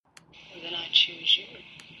choose you.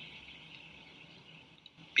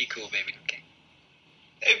 Be cool, baby. Okay.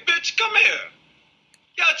 Hey, bitch, come here.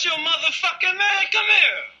 Got your motherfucking man, come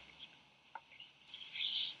here.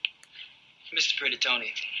 Mr. Pretty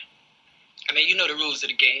Tony, I mean, you know the rules of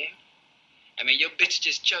the game. I mean, your bitch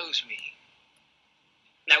just chose me.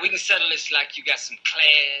 Now, we can settle this like you got some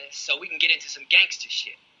class, so we can get into some gangster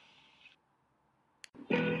shit.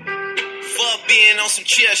 Fuck being on some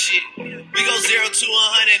chill shit. We go 0 to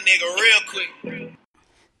 100, nigga, real quick.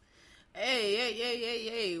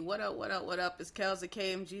 Hey. What up? It's Kels at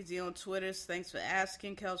KMGZ on Twitter. Thanks for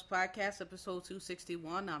asking. Kels Podcast, episode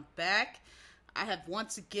 261. I'm back. I have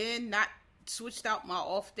once again not switched out my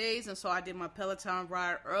off days, and so I did my Peloton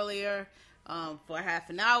ride earlier for half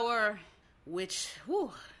an hour, which,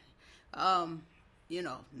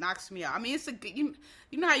 knocks me out. I mean, it's a good, you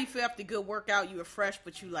know how you feel after a good workout, you refresh,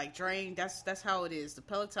 but you like drained. That's how it is. The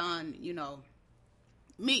Peloton,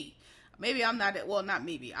 maybe I'm not,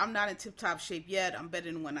 I'm not in tip-top shape yet. I'm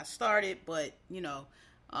better than when I started, but,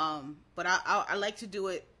 but I like to do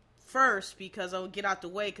it first because I'll get out the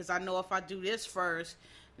way, because I know if I do this first,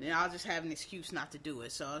 then I'll just have an excuse not to do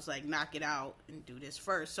it. So I was like, knock it out and do this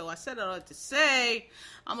first. So I said all that to say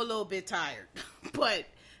I'm a little bit tired, but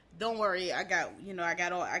don't worry. I got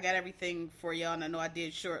everything for y'all, and I know I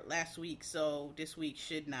did short last week, so this week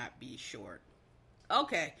should not be short.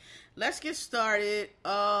 Okay, let's get started.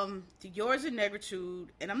 The Yours in Negritude,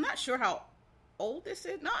 and I'm not sure how old this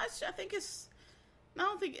is. I think it's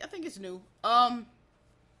new. I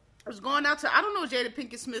was going out to, I don't know Jada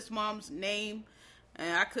Pinkett Smith's mom's name,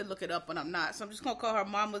 and I could look it up, but I'm not. So I'm just gonna call her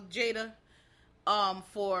Mama Jada,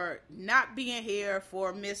 for not being here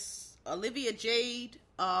for Miss Olivia Jade,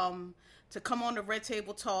 to come on the Red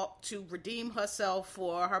Table Talk to redeem herself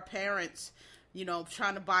for her parents,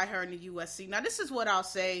 trying to buy her in the USC. Now, this is what I'll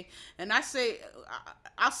say, and I said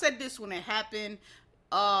this when it happened.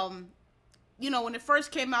 When it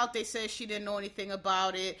first came out, they said she didn't know anything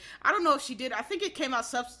about it. I don't know if she did. I think it came out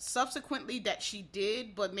subsequently that she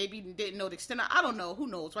did, but maybe didn't know the extent. I don't know. Who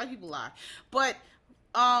knows? Why people lie? But,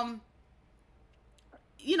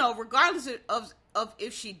 regardless of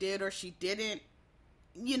if she did or she didn't,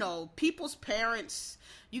 people's parents,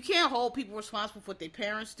 you can't hold people responsible for what their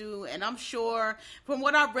parents do. And I'm sure from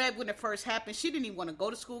what I read when it first happened, she didn't even want to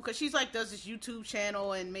go to school, because she's like, does this YouTube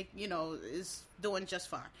channel and is doing just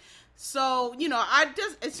fine. So,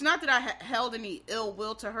 it's not that I held any ill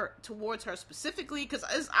will towards her specifically, because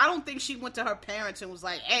I don't think she went to her parents and was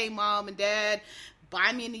like, hey, mom and dad,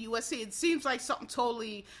 buy me in the USC. It seems like something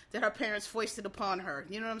totally that her parents foisted upon her.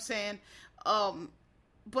 You know what I'm saying?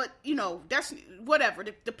 But, that's whatever.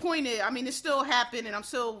 The point is, I mean, it still happened, and I'm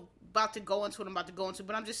still about to go into what I'm about to go into,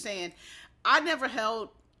 but I'm just saying, I never held,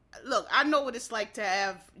 look, I know what it's like to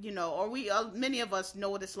have, many of us know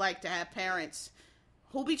what it's like to have parents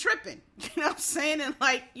who be tripping. You know what I'm saying? And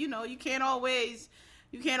you can't always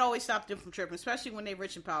stop them from tripping, especially when they're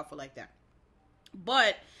rich and powerful like that.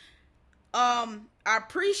 But, I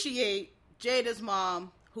appreciate Jada's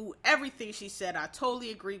mom, who everything she said, I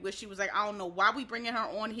totally agree with. She was like, I don't know why we bringing her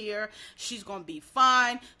on here. She's going to be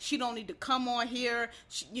fine. She don't need to come on here.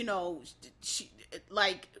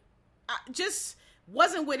 I just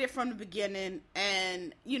wasn't with it from the beginning.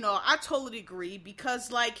 And, I totally agree, because,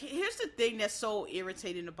 here's the thing that's so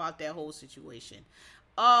irritating about that whole situation.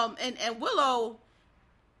 And Willow,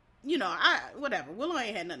 Willow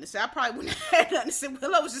ain't had nothing to say. I probably wouldn't have had nothing to say.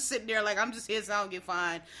 Willow was just sitting there like, I'm just here so I don't get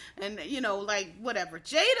fined. And, whatever.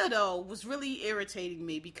 Jada, though, was really irritating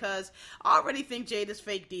me, because I already think Jada's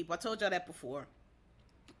fake deep. I told y'all that before.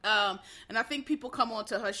 And I think people come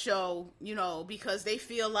onto her show, because they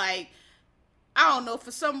feel like, I don't know,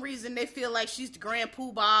 for some reason they feel like she's the grand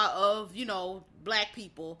poobah of, black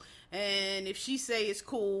people. And if she say it's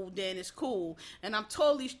cool, then it's cool. And I'm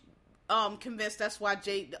totally convinced that's why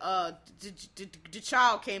the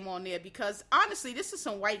child came on there, because honestly, this is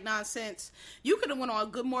some white nonsense. You could have went on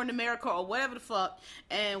Good Morning America or whatever the fuck,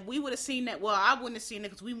 and we would have seen that. Well, I wouldn't have seen it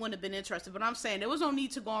because we wouldn't have been interested, but I'm saying there was no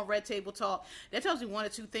need to go on Red Table Talk. That tells me one or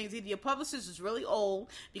two things. Either your publicist is really old,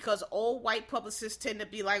 because old white publicists tend to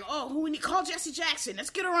be like, oh, who we need? Call Jesse Jackson. Let's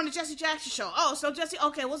get her on the Jesse Jackson show. Oh, so Jesse,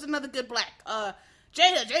 okay, what's another good black?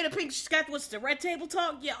 Jada Pink, she's got, what's the Red Table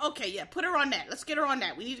Talk? Yeah, okay, yeah, put her on that. Let's get her on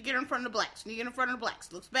that. We need to get her in front of the blacks.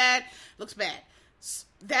 Looks bad.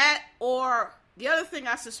 That, or the other thing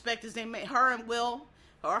I suspect is her and Will,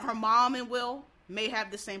 or her mom and Will, may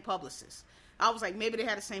have the same publicist. I was like, maybe they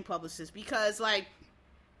had the same publicist, because, I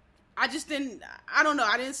don't know,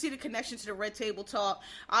 I didn't see the connection to the Red Table Talk.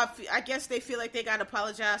 I guess they feel like they gotta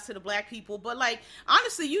apologize to the black people, but,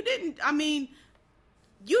 honestly, you didn't,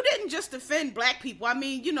 you didn't just defend black people. I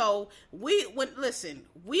mean, you know, we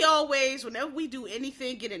always, whenever we do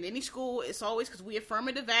anything, get in any school, it's always because we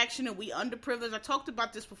affirmative action and we underprivileged. I talked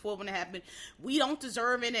about this before when it happened. We don't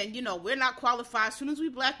deserve it, and, you know, we're not qualified. As soon as we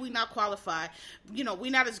black, we not qualified. You know, we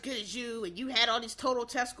not as good as you, and you had all these total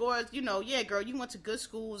test scores. You know, yeah, girl, you went to good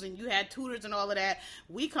schools, and you had tutors and all of that.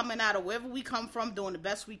 We coming out of wherever we come from doing the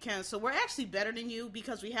best we can. So we're actually better than you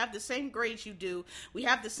because we have the same grades you do. We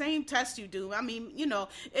have the same tests you do. I mean, you know,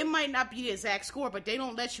 it might not be the exact score, but they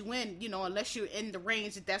don't let you in, you know, unless you're in the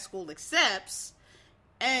range that school accepts.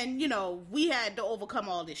 And, you know, we had to overcome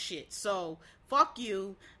all this shit. So, fuck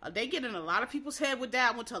you. They get in a lot of people's head with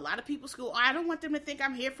that. I went to a lot of people's school. I don't want them to think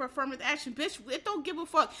I'm here for affirmative action. Bitch, it don't give a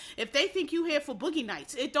fuck. If they think you here for boogie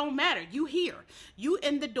nights, it don't matter. You here. You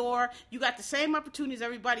in the door. You got the same opportunity as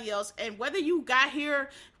everybody else. And whether you got here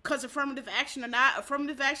because affirmative action or not,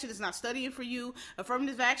 affirmative action is not studying for you.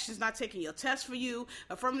 Affirmative action is not taking your test for you.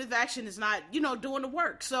 Affirmative action is not, you know, doing the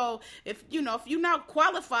work. So if you're not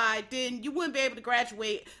qualified, then you wouldn't be able to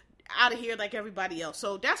graduate out of here like everybody else.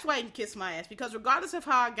 So that's why I can kiss my ass, because regardless of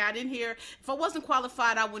how I got in here, if I wasn't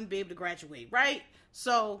qualified, I wouldn't be able to graduate, right?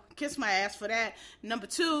 So kiss my ass for that. Number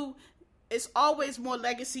two, it's always more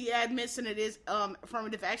legacy admits than it is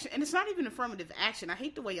affirmative action. And it's not even affirmative action. I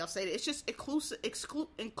hate the way y'all say it. It's just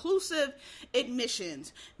inclusive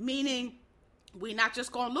admissions, meaning we're not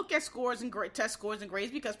just going to look at scores and test scores and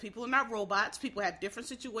grades, because people are not robots. People have different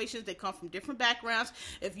situations. They come from different backgrounds.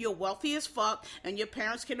 If you're wealthy as fuck and your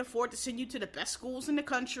parents can afford to send you to the best schools in the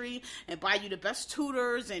country and buy you the best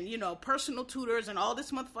tutors and, you know, personal tutors and all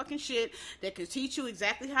this motherfucking shit that can teach you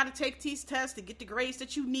exactly how to take these tests to get the grades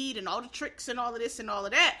that you need and all the tricks and all of this and all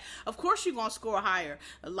of that, of course you're going to score higher.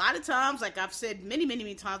 A lot of times, like I've said many, many,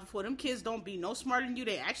 many times before, them kids don't be no smarter than you.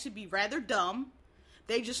 They actually be rather dumb.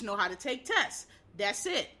 They just know how to take tests. That's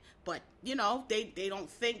it. But, you know, they don't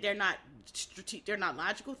think, they're not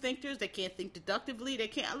logical thinkers. They can't think deductively. They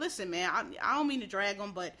can't. Listen, man, I don't mean to drag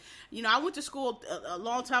them, but, you know, I went to school a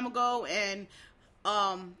long time ago, and,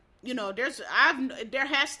 you know, there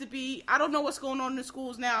has to be, I don't know what's going on in the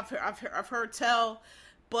schools now. I've heard tell,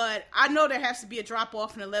 but I know there has to be a drop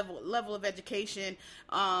off in the level of education,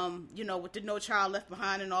 you know, with the No Child Left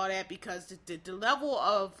Behind and all that, because the level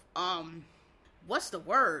of, what's the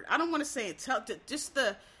word? I don't want to say it. Just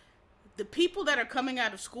the people that are coming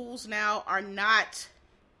out of schools now are not,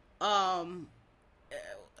 the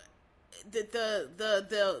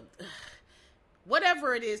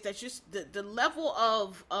whatever it is, that's just the level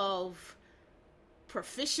of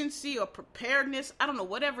proficiency or preparedness. I don't know,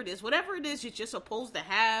 whatever it is you're just supposed to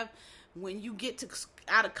have when you get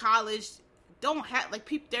out of college. Don't have, like,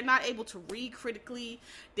 people, they're not able to read critically.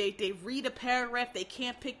 They read a paragraph, they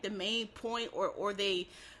can't pick the main point, or they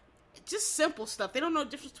just simple stuff. They don't know the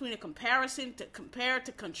difference between a comparison, to compare,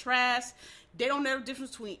 to contrast. They don't know the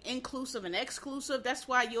difference between inclusive and exclusive. That's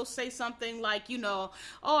why you'll say something like, you know,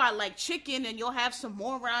 oh, I like chicken, and you'll have some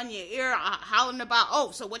more around your ear hollering about,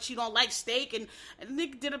 oh, so what, you don't like steak? And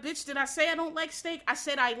nigga, did I say I don't like steak? I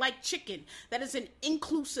said I like chicken. That is an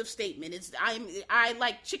inclusive statement. I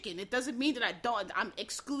like chicken. It doesn't mean that I'm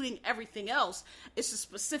excluding everything else. It's a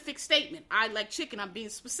specific statement. I like chicken. I'm being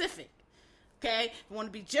specific. Okay, if I want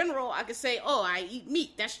to be general, I could say, oh, I eat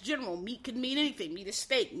meat. That's general. Meat could mean anything. Meat is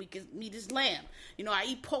steak. Meat is lamb. You know, I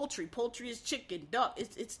eat poultry. Poultry is chicken, duck.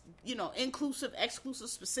 It's you know, inclusive, exclusive,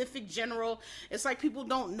 specific, general. It's like people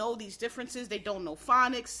don't know these differences. They don't know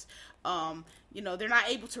phonics. You know, they're not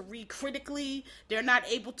able to read critically. They're not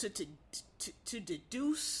able to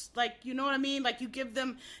deduce, like, you know what I mean? Like,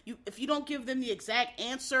 if you don't give them the exact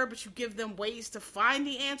answer, but you give them ways to find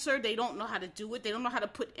the answer, they don't know how to do it. They don't know how to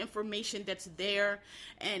put information that's there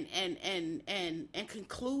and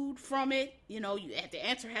conclude from it. You know, the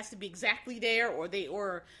answer has to be exactly there,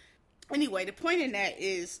 or anyway, the point in that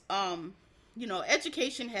is, you know,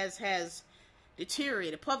 education has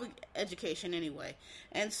deteriorated, public education anyway.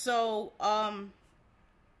 And so,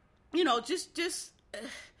 you know, just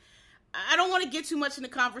I don't want to get too much in the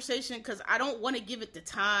conversation because I don't want to give it the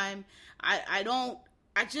time. I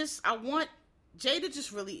want, Jada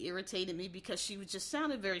just really irritated me because she was just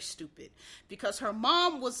sounded very stupid, because her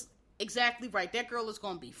mom was exactly right. That girl is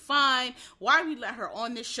going to be fine. Why we let her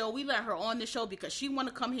on this show? We let her on this show because she want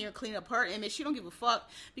to come here and clean up her image. She don't give a fuck,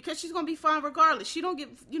 because she's going to be fine regardless. She don't give,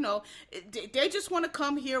 you know, they just want to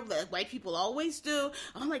come here, like white people always do.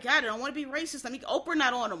 Oh my God, I don't want to be racist. Oprah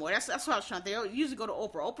not on no more. That's what I was trying to, they usually go to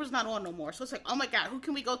Oprah. Oprah's not on no more. So it's like, oh my God, who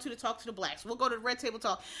can we go to talk to the blacks? We'll go to the Red Table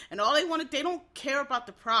Talk. And all they don't care about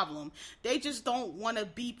the problem. They just don't want to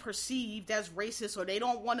be perceived as racist, or they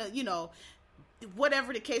don't want to, you know,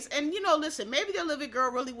 whatever the case. And, you know, listen, maybe the Olivia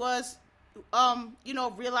girl really was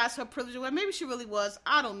realize her privilege, or maybe she really was.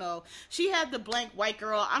 I don't know. She had the blank white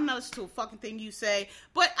girl. I'm not listening to a fucking thing you say,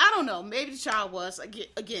 but I don't know. Maybe the child was.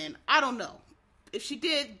 Again, I don't know. If she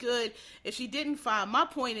did, good. If she didn't, fine. My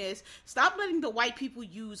point is, stop letting the white people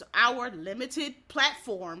use our limited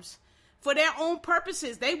platforms for their own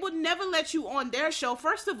purposes. They would never let you on their show.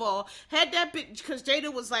 First of all, had that been, because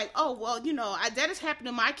Jada was like, oh, well, that has happened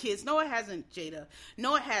to my kids. No, it hasn't, Jada.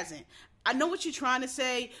 No, it hasn't. I know what you're trying to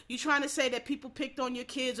say. You're trying to say that people picked on your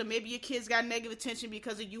kids, or maybe your kids got negative attention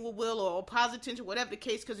because of you or Will, or positive attention, whatever the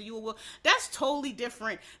case, because of you or Will. That's totally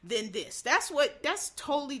different than this. That's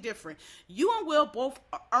totally different. You and Will both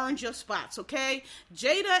earned your spots, okay?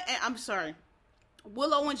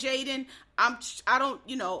 Willow and Jaden, I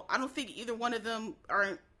don't think either one of them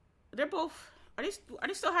are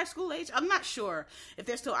they still high school age? I'm not sure if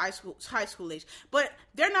they're still high school age, but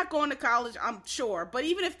they're not going to college, I'm sure. But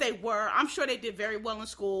even if they were, I'm sure they did very well in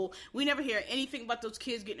school. We never hear anything about those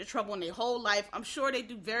kids getting in trouble in their whole life. I'm sure they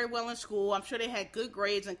do very well in school. I'm sure they had good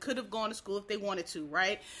grades and could have gone to school if they wanted to,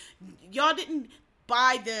 right? Y'all didn't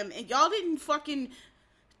buy them, and y'all didn't fucking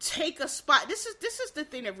take a spot. This is the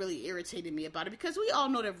thing that really irritated me about it, because we all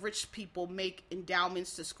know that rich people make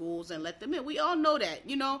endowments to schools and let them in. We all know that,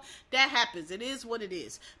 that happens. It is what it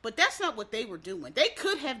is. But that's not what they were doing. They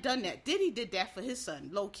could have done that. Diddy did that for his son,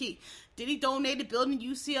 low key. Diddy donated building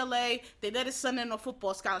UCLA. They let his son in a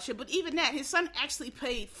football scholarship. But even that, his son actually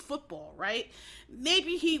played football, right?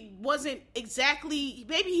 Maybe he wouldn't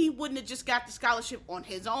have just got the scholarship on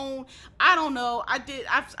his own. I don't know.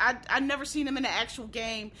 I've never seen him in an actual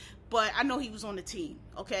game, but I know he was on the team.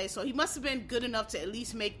 Okay, so he must have been good enough to at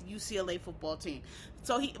least make the UCLA football team.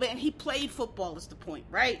 So he played football is the point,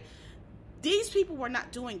 right? These people were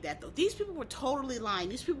not doing that, though. These people were totally lying.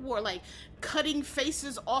 These people were, like, cutting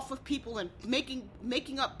faces off of people and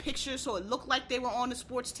making up pictures so it looked like they were on the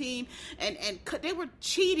sports team. And they were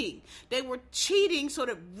cheating. They were cheating so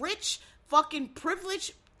that rich, fucking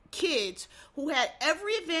privileged kids who had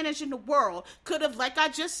every advantage in the world could have, like I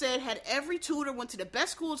just said, had every tutor, went to the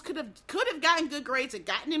best schools, could have gotten good grades and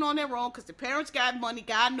gotten in on their own because the parents got money,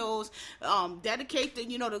 God knows, dedicate the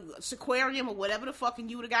Sequarium or whatever the fucking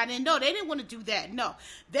you would have gotten in. No, they didn't want to do that. No,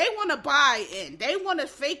 they want to buy in. They want to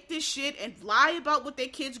fake this shit and lie about what their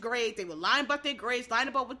kids' grade. They were lying about their grades, lying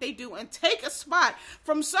about what they do, and take a spot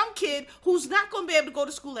from some kid who's not going to be able to go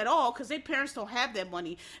to school at all because their parents don't have that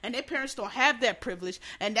money and their parents don't have that privilege,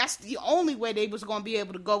 and that's the only way they was going to be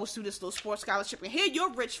able to go was through this little sports scholarship. And here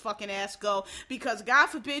your rich fucking ass go, because God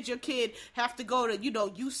forbid your kid have to go to,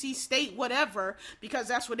 UC State, whatever, because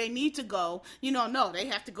that's where they need to go. No, they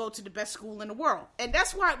have to go to the best school in the world. And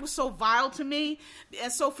that's why it was so vile to me.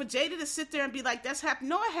 And so for Jada to sit there and be like, that's happened.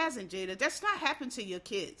 No, it hasn't, Jada. That's not happened to your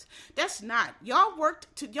kids. That's not. Y'all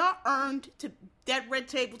earned to that red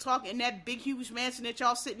table talk in that big, huge mansion that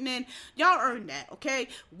y'all sitting in. Y'all earned that, okay?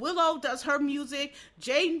 Willow does her music.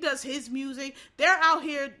 Jaden does his music. They're out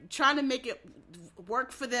here trying to make it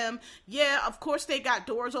work for them. Yeah, of course they got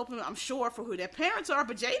doors open, I'm sure, for who their parents are,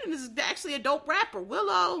 but Jaden is actually a dope rapper.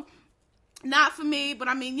 Willow, not for me, but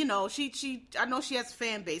I mean, she I know she has a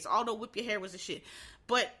fan base, although Whip Your Hair was a shit.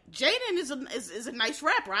 But Jaden is a nice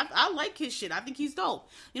rapper. I like his shit. I think he's dope.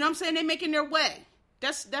 You know what I'm saying? They're making their way.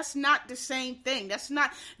 That's not the same thing. That's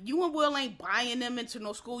not, you and Will ain't buying them into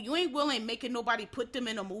no school. You and Will ain't making nobody put them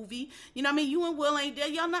in a movie. You know what I mean? You and Will ain't,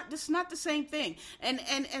 y'all not, this is not the same thing. And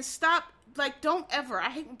stop, like, don't ever, I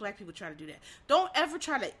hate when black people try to do that. Don't ever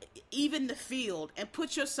try to even the field and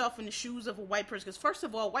put yourself in the shoes of a white person. Because first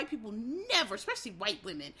of all, white people never, especially white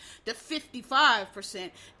women, the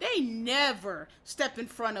 55%, they never step in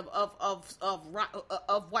front of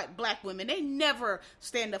white black women. They never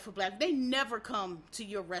stand up for black. They never come to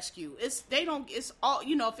your rescue. It's all,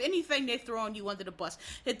 if anything, they throwing you under the bus.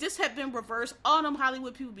 If this had been reversed, all them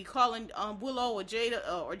Hollywood people be calling Willow or Jada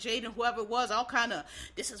or Jaden, whoever it was, all kind of,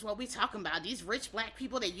 this is what we talking about. These rich black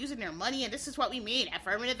people, they using their money, and this is what we mean,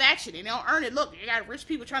 affirmative action. They don't earn it. Look, you got rich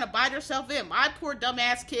people trying to buy themselves in. My poor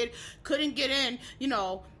dumbass kid couldn't get in.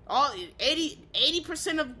 All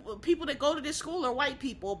 80% of people that go to this school are white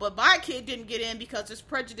people, but my kid didn't get in because it's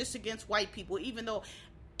prejudice against white people, even though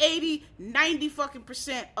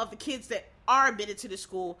 90% of the kids that are admitted to the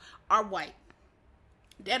school are white.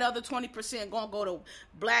 That other 20% gonna go to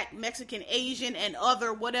black, Mexican, Asian, and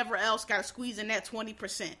other whatever else, gotta squeeze in that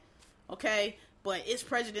 20%. Okay? But it's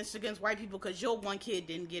prejudice against white people because your one kid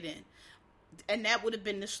didn't get in. And that would have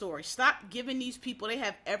been the story. Stop giving these people, they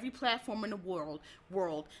have every platform in the world,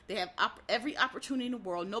 world. They have every opportunity in the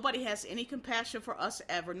world. Nobody has any compassion for us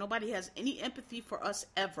ever. Nobody has any empathy for us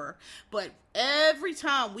ever. But every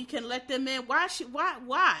time we can let them in, why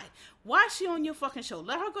is she on your fucking show?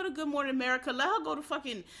 Let her go to Good Morning America. Let her go to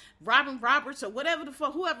fucking Robin Roberts or whatever the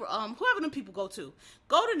fuck, whoever them people go to.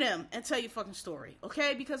 Go to them and tell your fucking story,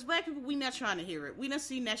 okay? Because black people, we not trying to hear it. We done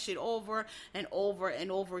seen that shit over and over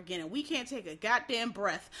and over again, and we can't take a goddamn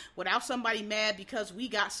breath without somebody mad because we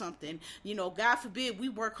got something. You know, God forbid we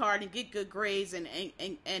work hard and get good grades and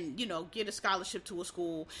you know, get a scholarship to a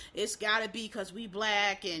school. It's gotta be because we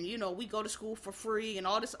black and, you know, we go to school for free and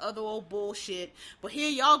all this other old bullshit. But here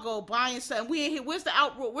y'all go buying something. We ain't here. Where's the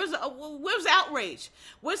outroar? Where's the outrage?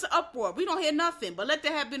 Where's the uproar? We don't hear nothing. But let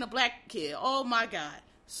there have been a black kid. Oh my God.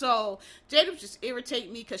 So Jada just irritated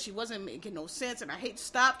me because she wasn't making no sense, and I hate to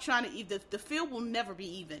stop trying to even. The field will never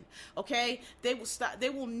be even. Okay, they will stop. They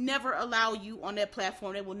will never allow you on that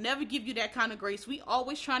platform. They will never give you that kind of grace. We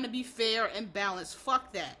always trying to be fair and balanced.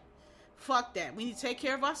 Fuck that. Fuck that. We need to take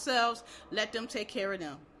care of ourselves. Let them take care of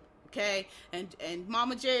them. Okay, and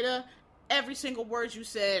Mama Jada, every single word you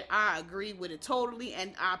said, I agree with it totally,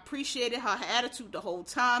 and I appreciated her attitude the whole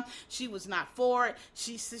time. She was not for it.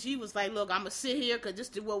 She was like, look, I'm going to sit here because this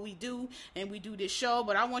is what we do, and we do this show,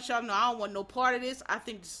 but I want y'all to know I don't want no part of this. I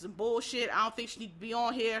think this is some bullshit. I don't think she need to be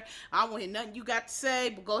on here. I don't want to hear nothing you got to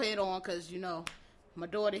say, but go ahead on, because, you know, my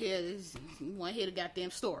daughter here, you want to hear the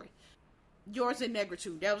goddamn story. Yours in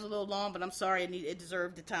Negritude. That was a little long, but I'm sorry, it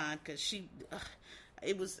deserved the time, because she...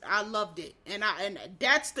 I loved it. And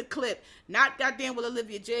that's the clip. Not goddamn what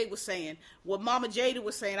Olivia Jade was saying. What Mama Jada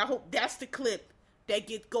was saying. I hope that's the clip that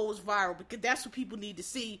goes viral. Because that's what people need to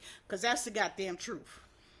see. Because that's the goddamn truth.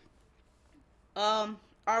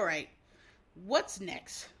 Alright. What's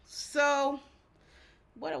next? So,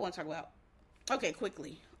 what I want to talk about? Okay,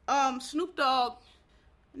 quickly. Snoop Dogg.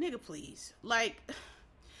 Nigga, please. Like,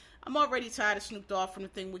 I'm already tired of Snoop Dogg from the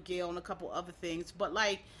thing with Gayle and a couple other things. But,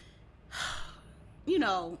 like... You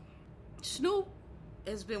know, Snoop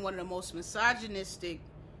has been one of the most misogynistic,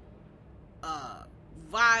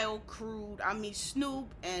 vile, crude. I mean,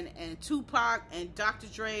 Snoop and Tupac and Dr.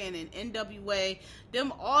 Dre and NWA,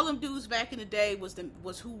 all them dudes back in the day was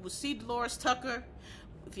who was C. Dolores Tucker.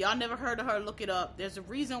 If y'all never heard of her, look it up. There's a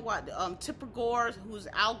reason why Tipper Gore, who's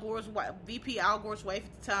Al Gore's wife, VP Al Gore's wife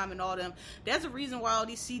at the time, and all them. There's a reason why all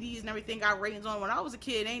these CDs and everything got ratings on. When I was a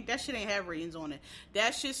kid, that shit ain't have ratings on it.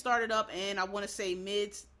 That shit started up in, I want to say,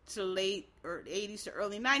 mid to late or 80s to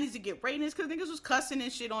early 90s to get ratings because niggas was cussing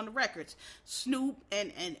and shit on the records. Snoop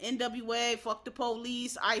and NWA, Fuck the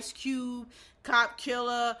Police, Ice Cube, Cop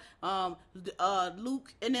Killer,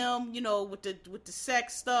 Luke and them, you know, with the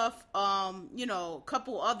sex stuff, you know, a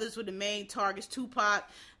couple others with the main targets, Tupac,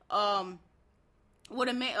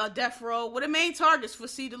 Death Row, with the main targets for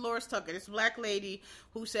C. Dolores Tucker, this black lady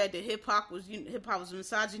who said that hip hop was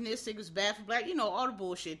misogynistic, it was bad for black, you know, all the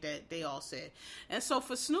bullshit that they all said. And so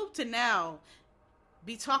for Snoop to now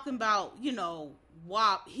be talking about, you know,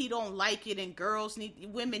 WAP, he don't like it, and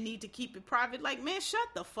women need to keep it private. Like, man, shut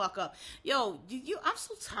the fuck up. Yo, I'm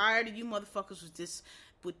so tired of you motherfuckers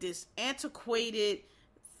with this antiquated,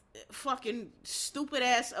 fucking stupid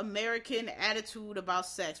ass American attitude about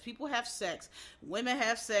sex. People have sex, women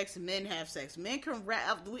have sex, men have sex. Men can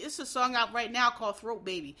rap. It's a song out right now called Throat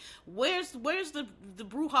Baby. Where's the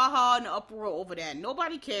brouhaha and the uproar over that?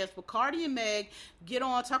 Nobody cares. But Cardi and Meg get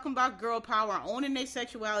on talking about girl power, owning their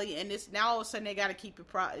sexuality, and it's now all of a sudden they gotta keep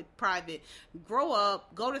it private. Grow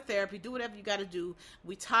up, go to therapy, do whatever you gotta do.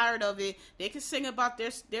 We tired of it. They can sing about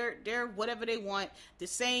their whatever they want, the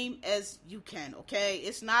same as you can. Okay,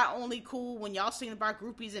 it's not only cool when y'all sing about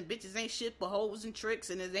groupies and bitches ain't shit but hoes and tricks,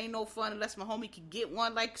 and it ain't no fun unless my homie can get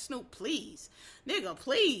one. Like, Snoop, please, nigga,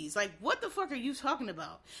 please. Like, what the fuck are you talking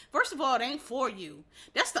about? First of all, it ain't for you.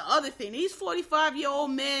 That's the other thing. These 45-year-old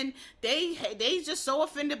men, they just so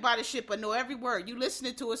offended by the shit but know every word. You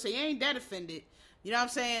listening to it, so you ain't that offended. You know what I'm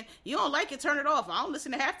saying? You don't like it, turn it off. I don't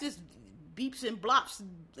listen to half this beeps and blops,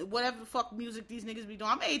 whatever the fuck music these niggas be doing.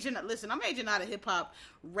 I'm aging out of hip-hop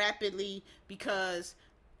rapidly because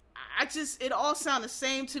it all sound the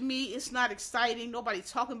same to me. It's not exciting. Nobody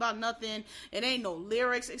talking about nothing. It ain't no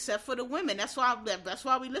lyrics except for the women. That's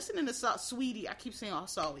why we listening to Sweetie. I keep saying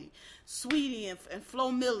Sweetie and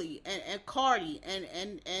Flo Milli and Cardi and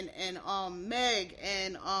Meg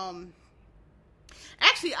and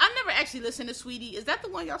Actually, I never actually listened to Sweetie. Is that the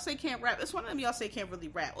one y'all say can't rap? It's one of them y'all say can't really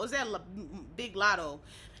rap. Or is that Big Lotto?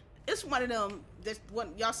 It's one of them that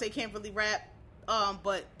y'all say can't really rap.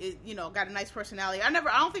 But it, you know, got a nice personality. I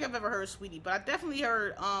don't think I've ever heard Sweetie, but I definitely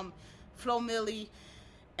heard Flo Milli,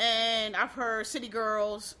 and I've heard City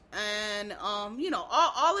Girls, and you know,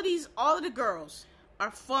 all of the girls.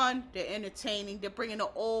 are fun. They're entertaining. They're bringing the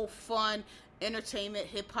old fun entertainment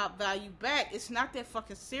hip hop value back. It's not that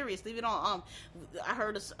fucking serious. Leave it on. I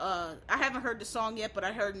heard this. I haven't heard the song yet, but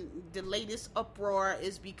I heard the latest uproar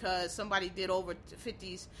is because somebody did over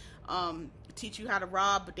 50s. Teach you how to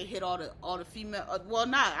rob, but they hit all the female. Well,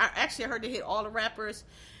 not. I heard they hit all the rappers.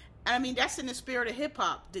 And I mean, that's in the spirit of hip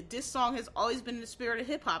hop. This song has always been in the spirit of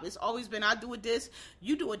hip hop. It's always been, I do a diss,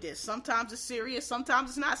 you do a diss. Sometimes it's serious, sometimes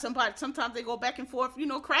it's not. Sometimes they go back and forth,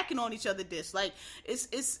 cracking on each other diss. Like,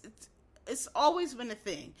 it's always been a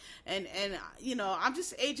thing. And I'm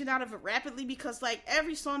just aging out of it rapidly because, like,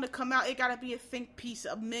 every song to come out, it gotta be a think piece,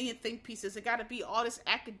 a million think pieces. It gotta be all this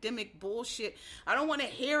academic bullshit. I don't want to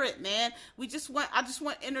hear it, man. I just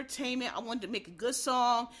want entertainment. I wanted to make a good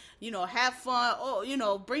song, have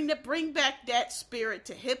fun. Bring back that spirit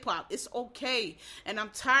to hip hop. It's okay. And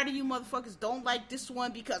I'm tired of you motherfuckers don't like this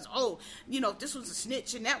one because, this was a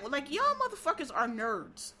snitch and that one. Like, y'all motherfuckers are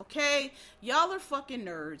nerds, okay? Y'all are fucking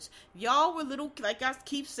nerds. Y'all were little, like I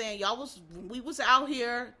keep saying, we was out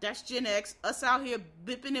here, that's Gen X, us out here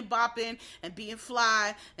bipping and bopping and being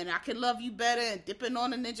fly, and I Can Love You Better and dipping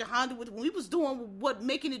on a Ninja Honda when we was doing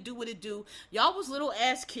making it do what it do. Y'all was little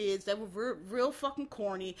ass kids that were real fucking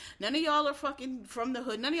corny. None of y'all are fucking from the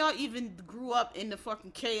hood. None of y'all even grew up in the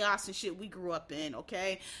fucking chaos and shit we grew up in,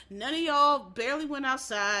 okay? None of y'all barely went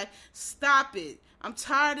outside. Stop it. I'm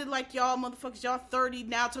tired of, like, y'all motherfuckers, y'all 30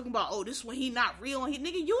 now talking about, this one, he not real.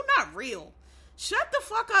 Nigga, you not real. Shut the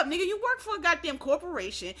fuck up, nigga. You work for a goddamn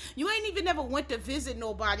corporation. You ain't even never went to visit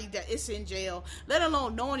nobody that is in jail, let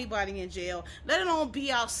alone know anybody in jail, let alone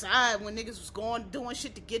be outside when niggas was doing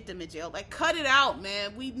shit to get them in jail. Like, cut it out,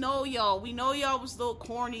 man. We know y'all. We know y'all was little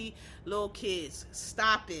corny little kids.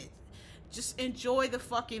 Stop it. Just enjoy the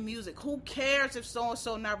fucking music. Who cares if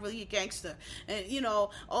so-and-so not really a gangster? And,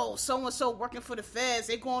 so-and-so working for the feds,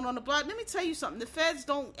 they going on the block. Let me tell you something. The feds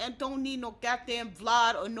don't need no goddamn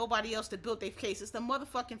Vlad or nobody else to build their case. It's the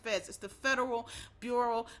motherfucking feds. It's the Federal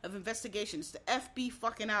Bureau of Investigation. It's the FBI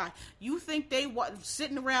fucking I. You think they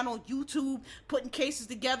sitting around on YouTube putting cases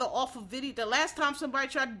together off of video? The last time somebody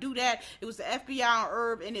tried to do that, it was the FBI on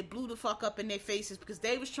Herb, and it blew the fuck up in their faces because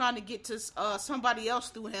they was trying to get to somebody else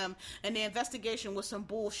through him, and the investigation was some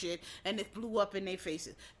bullshit, and it blew up in their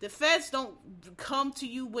faces. The feds don't come to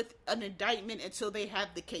you with an indictment until they have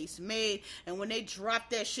the case made, and when they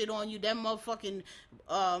drop that shit on you, that motherfucking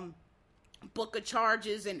book of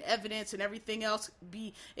charges and evidence and everything else,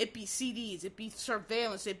 it be CDs, it be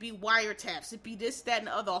surveillance, it be wiretaps, it be this, that, and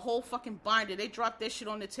the other, a whole fucking binder. They drop that shit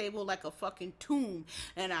on the table like a fucking tomb.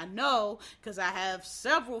 And I know, because I have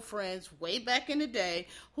several friends way back in the day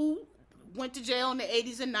who went to jail in the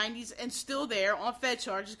 80s and 90s and still there on Fed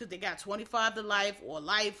charges because they got 25 to life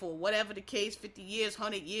or whatever the case, 50 years,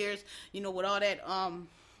 100 years, with all that,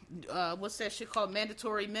 what's that shit called,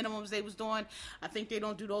 mandatory minimums they was doing. I think they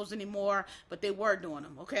don't do those anymore, but they were doing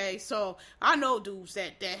them, okay? So I know dudes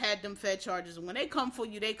that had them Fed charges, and when they come for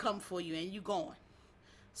you, and you going.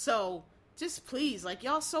 So just please, like,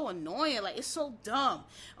 y'all so annoying. Like, it's so dumb.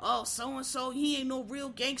 Oh, so-and-so, he ain't no real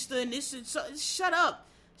gangster, and this is so. Shut up.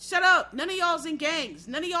 Shut up. None of y'all's in gangs.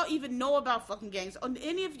 None of y'all even know about fucking gangs.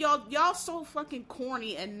 Any of y'all so fucking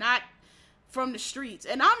corny and not from the streets.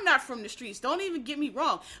 And I'm not from the streets. Don't even get me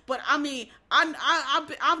wrong. But I mean, I'm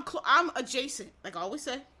adjacent. Like I always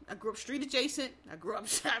say, I grew up street adjacent. I grew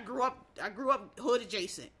up hood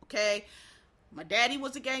adjacent. Okay. My daddy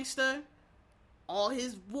was a gangster. All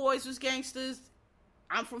his boys was gangsters.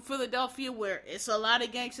 I'm from Philadelphia, where it's a lot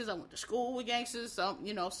of gangsters. I went to school with gangsters. Some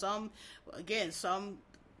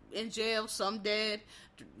in jail, some dead.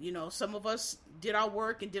 Some of us did our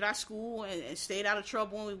work and did our school and stayed out of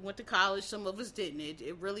trouble when we went to college. Some of us didn't.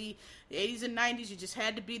 It really, the 80s and 90s, you just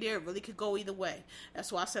had to be there. It really could go either way.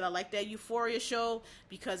 That's why I said I like that Euphoria show,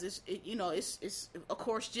 because it's of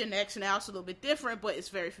course Gen X now, it's a little bit different, but it's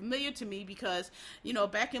very familiar to me because,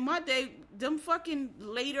 back in my day, them fucking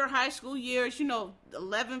later high school years, 11th,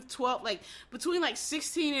 12th, like between like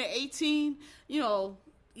 16 and 18,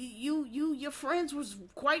 your friends was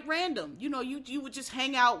quite random. You would just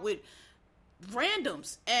hang out with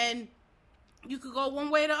randoms, and you could go one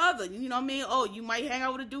way or the other. You know what I mean? Oh, you might hang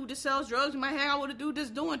out with a dude that sells drugs. You might hang out with a dude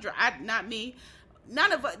that's doing drugs. Not me.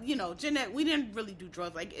 None of us, Jeanette, we didn't really do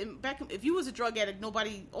drugs. Like, if you was a drug addict,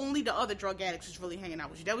 only the other drug addicts was really hanging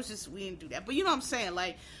out with you. That was just, we didn't do that. But you know what I'm saying?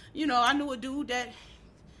 Like, I knew a dude that,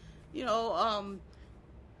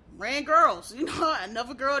 ran girls,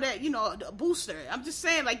 another girl that, a booster. I'm just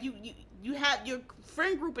saying, like, you had your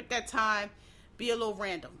friend group at that time be a little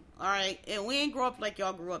random, all right? And we ain't grow up like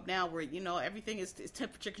y'all grew up now, where, everything is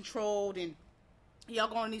temperature controlled, and, y'all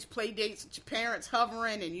going on these play dates with your parents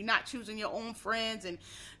hovering, and you're not choosing your own friends, and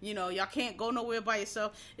y'all can't go nowhere by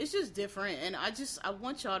yourself. It's just different, and I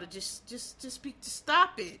want y'all to just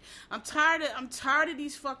stop it. I'm tired of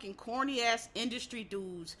these fucking corny ass industry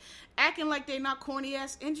dudes acting like they not corny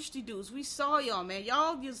ass industry dudes. We saw y'all, man.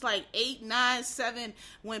 Y'all was like 8, 9, 7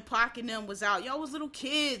 when Pac and them was out. Y'all was little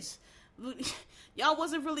kids. Y'all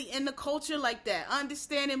wasn't really in the culture like that. I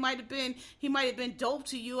understand he might have been dope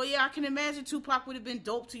to you. Or yeah, I can imagine Tupac would have been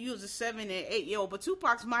dope to you as a 7 and 8 year old. But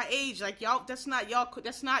Tupac's my age. Like y'all, that's not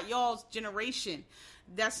y'all's generation.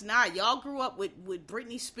 That's not. Y'all grew up with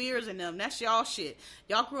Britney Spears and them. That's y'all shit.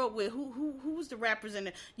 Y'all grew up with who was the rappers in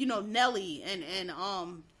the, Nelly and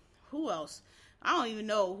who else? I don't even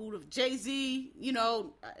know who Jay-Z,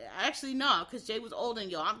 actually no, because Jay was older than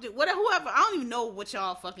y'all. Whoever, I don't even know what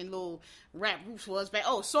y'all fucking little rap groups was back.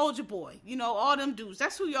 Oh, Soulja Boy, all them dudes.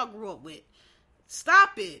 That's who y'all grew up with.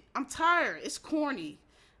 Stop it. I'm tired. It's corny.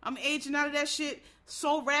 I'm aging out of that shit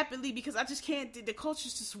so rapidly because I just can't, the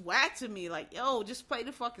culture's just whack to me. Like, yo, just play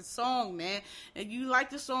the fucking song, man. And you like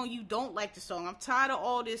the song, you don't like the song. I'm tired of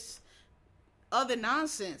all this other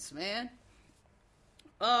nonsense, man.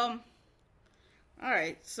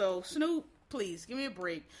 Alright, so Snoop, please, give me a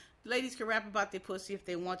break. Ladies can rap about their pussy if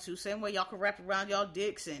they want to. Same way y'all can rap around y'all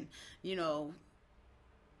dicks and,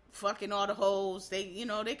 fucking all the hoes. They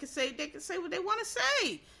can say what they want to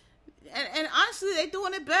say. And honestly, they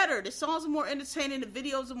doing it better. The songs are more entertaining. The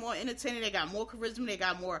videos are more entertaining. They got more charisma. They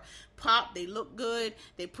got more pop. They look good.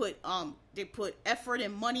 They put effort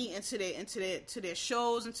and money into their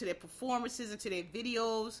shows, into their performances, into their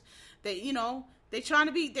videos. They trying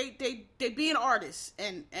to be they being artists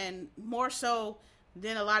and more so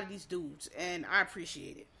than a lot of these dudes, and I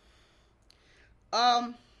appreciate it.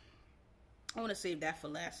 I want to save that for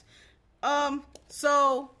last.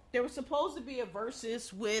 So there was supposed to be a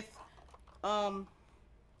versus with there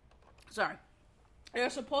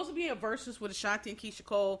was supposed to be a versus with Ashanti and Keyshia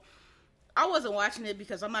Cole. I wasn't watching it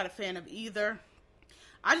because I'm not a fan of either.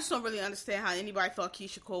 I just don't really understand how anybody thought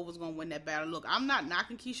Keyshia Cole was going to win that battle. Look, I'm not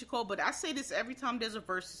knocking Keyshia Cole, but I say this every time there's a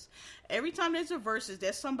versus. Every time there's a versus,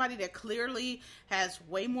 there's somebody that clearly has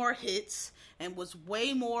way more hits and was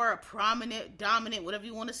way more prominent, dominant, whatever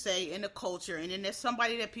you want to say, in the culture. And then there's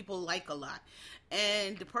somebody that people like a lot.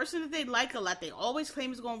 And the person that they like a lot, they always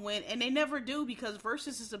claim is going to win, and they never do because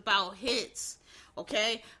versus is about hits.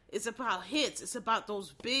 Okay? It's about hits. It's about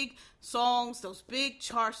those big songs, those big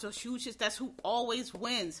charts, those huge hits. That's who always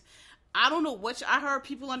wins. I don't know I heard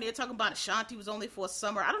people on there talking about Ashanti was only for a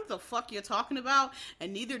summer. I don't know what the fuck you're talking about,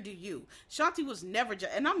 and neither do you. Ashanti was never,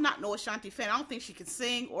 and I'm not no Ashanti fan. I don't think she can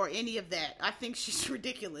sing or any of that. I think she's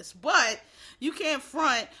ridiculous. But you can't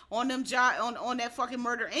front on them on that fucking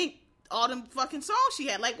Murder Inc. all them fucking songs she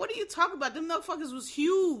had. Like, what are you talking about? Them motherfuckers was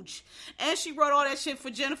huge. And she wrote all that shit for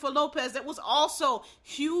Jennifer Lopez. That was also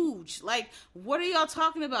huge. Like, what are y'all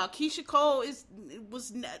talking about? Keyshia Cole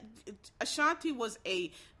Ashanti was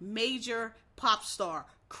a major pop star.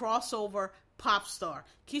 Crossover pop star.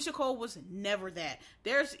 Keyshia Cole was never that.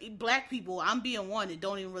 There's black people, I'm being one, that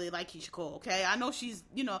don't even really like Keyshia Cole, okay? I know she's,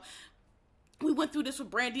 we went through this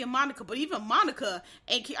with Brandy and Monica, but even Monica,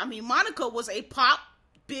 Monica was a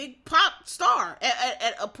big pop star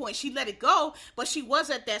at a point. She let it go, but she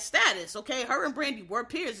was at that status, okay? Her and Brandy were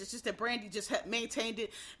peers. It's just that Brandy just maintained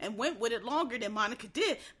it and went with it longer than Monica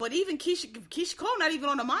did. But even Keyshia Cole not even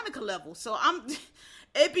on the Monica level. So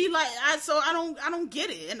it'd be like, I don't get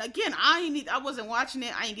it. And again, I wasn't watching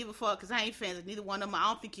it. I ain't give a fuck because I ain't fans of neither one of them. I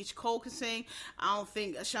don't think Keyshia Cole can sing. I don't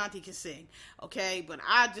think Ashanti can sing. Okay, but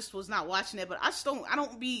I just was not watching it. But I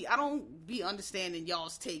don't be understanding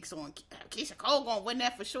y'all's takes on Keyshia Cole gonna win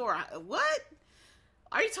that for sure. What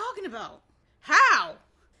are you talking about? How?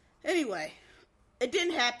 Anyway, it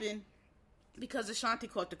didn't happen because Ashanti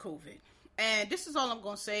caught the COVID. And this is all I'm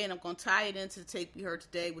going to say, and I'm going to tie it into the tape we heard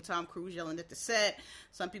today with Tom Cruise yelling at the set.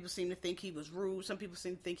 Some people seem to think he was rude. Some people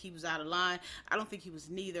seem to think he was out of line. I don't think he was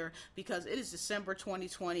neither, because it is December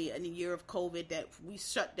 2020, in the year of COVID, that we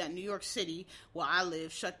shut down. New York City, where I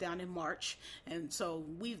live, shut down in March. And so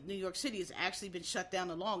New York City has actually been shut down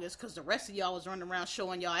the longest, because the rest of y'all was running around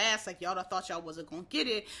showing y'all ass like y'all thought y'all wasn't going to get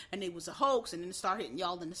it, and it was a hoax, and then it started hitting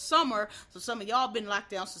y'all in the summer. So some of y'all been locked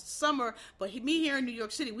down since the summer, but me here in New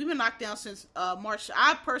York City, we've been locked down since since March.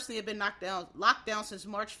 I personally have been locked down since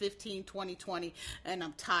March 15, 2020, and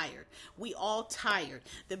I'm tired. We all tired.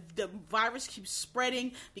 The virus keeps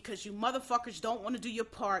spreading because you motherfuckers don't want to do your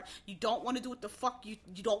part. You don't want to do what the fuck you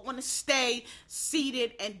don't want to stay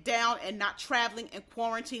seated and down and not traveling and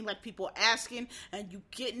quarantine like people are asking, and you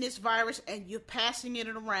getting this virus and you're passing it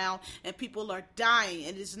around, and people are dying,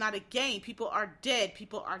 and it's not a game. People are dead.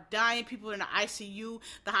 People are dying. People are in the ICU.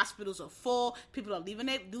 The hospitals are full. People are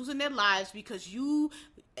losing their lives because you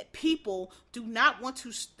people do not want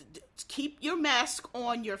to keep your mask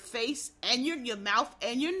on your face and your mouth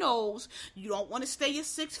and your nose. You don't want to stay at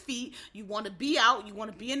 6 feet. You want to be out. You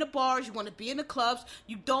want to be in the bars. You want to be in the clubs.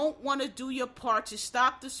 You don't want to do your part to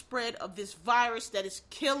stop the spread of this virus that is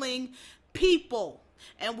killing people.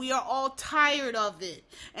 And we are all tired of it.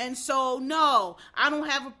 And so, no, I don't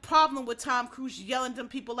have a problem with Tom Cruise yelling at them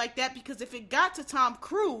people like that, because if it got to Tom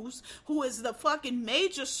Cruise, who is the fucking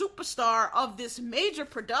major superstar of this major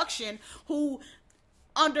production, who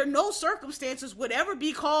under no circumstances would ever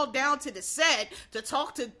be called down to the set to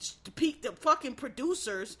talk to the fucking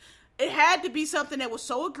producers, it had to be something that was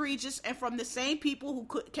so egregious and from the same people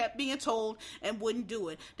who kept being told and wouldn't do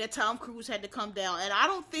it, that Tom Cruise had to come down. And I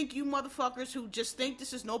don't think you motherfuckers who just think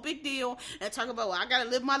this is no big deal and talk about, well, I gotta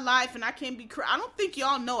live my life and I can't be I don't think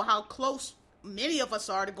y'all know how close many of us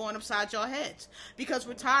are to going upside your heads, because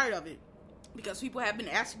we're tired of it. Because people have been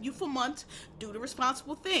asking you for months, do the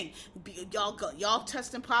responsible thing. Y'all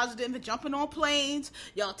testing positive and jumping on planes.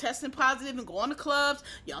 Y'all testing positive and going to clubs.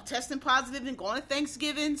 Y'all testing positive and going to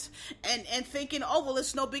Thanksgivings. And thinking, oh, well,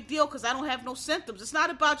 it's no big deal because I don't have no symptoms. It's not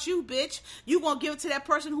about you, bitch. You gonna give it to that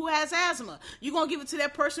person who has asthma. You gonna give it to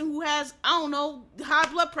that person who has, I don't know,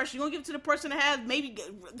 high blood pressure. You gonna give it to the person that has maybe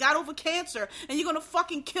got over cancer. And you're gonna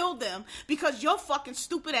fucking kill them because your fucking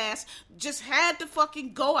stupid ass just had to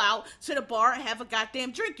fucking go out to the bar and have a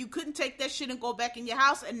goddamn drink. You couldn't take that shit and go back in your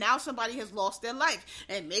house, and now somebody has lost their life,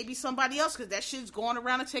 and maybe somebody else, because that shit's going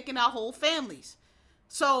around and taking out whole families.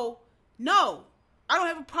 So no, I don't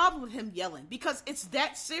have a problem with him yelling, because it's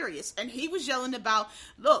that serious. And he was yelling about,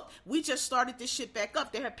 look, we just started this shit back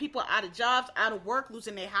up. There are people out of jobs, out of work,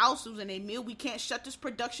 losing their house, losing their meal. We can't shut this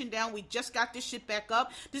production down. We just got this shit back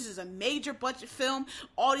up. This is a major budget film.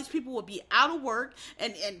 All these people will be out of work.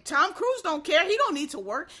 And Tom Cruise don't care. He don't need to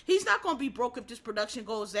work. He's not going to be broke if this production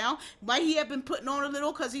goes down. Might he have been putting on a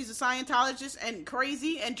little because he's a Scientologist and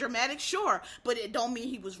crazy and dramatic? Sure. But it don't mean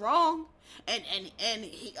he was wrong. And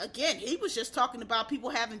he was just talking about people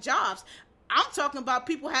having jobs. I'm talking about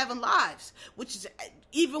people having lives, which is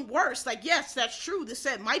even worse. Like, yes, that's true. The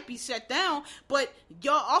set might be shut down, but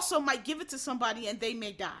y'all also might give it to somebody and they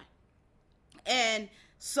may die. And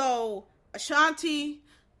so Ashanti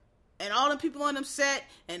and all the people on them set,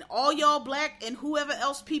 and all y'all black and whoever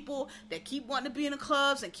else people that keep wanting to be in the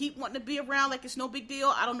clubs and keep wanting to be around like it's no big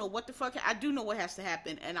deal. I don't know what the fuck. I do know what has to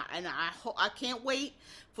happen, and I can't wait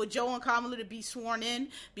for Joe and Kamala to be sworn in,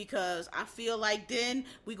 because I feel like then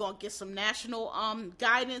we're gonna get some national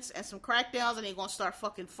guidance and some crackdowns, and they're gonna start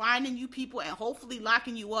fucking finding you people and hopefully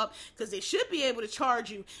locking you up, because they should be able to charge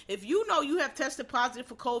you if you know you have tested positive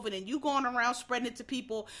for COVID and you going around spreading it to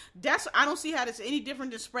people. I don't see how that's any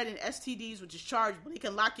different than spreading STDs, which is chargeable. They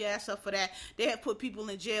can lock your ass up for that. They have put people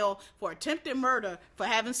in jail for attempted murder for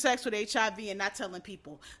having sex with HIV and not telling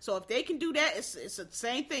people. So if they can do that, it's the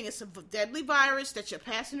same thing. It's a deadly virus that you're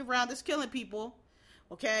passing around that's killing people.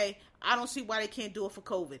 Okay, I don't see why they can't do it for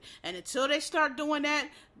COVID. And until they start doing that,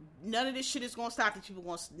 none of this shit is gonna stop. These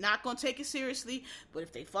people not gonna take it seriously. But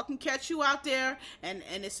if they fucking catch you out there, and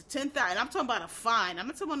it's a 10,000, and I'm talking about a fine. I'm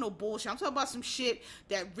not talking about no bullshit. I'm talking about some shit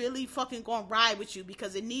that really fucking gonna ride with you,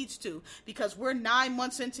 because it needs to. Because we're 9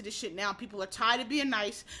 months into this shit now. People are tired of being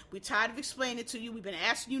nice. We're tired of explaining it to you. We've been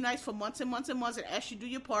asking you nice for months and months and months, and asked you to do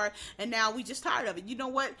your part. And now we just tired of it. You know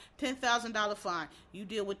what? $10,000 fine. You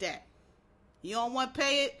deal with that. You don't want to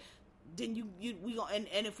pay it, then we gonna,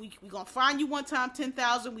 and if we gonna fine you one time,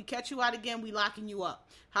 10,000, we catch you out again, we locking you up.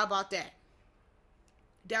 How about that?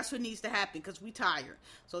 That's what needs to happen, because we tired.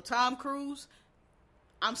 So Tom Cruise,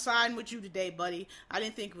 I'm siding with you today, buddy. I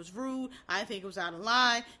didn't think it was rude. I didn't think it was out of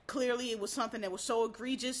line. Clearly, it was something that was so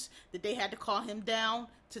egregious that they had to call him down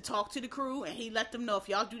to talk to the crew, and he let them know, if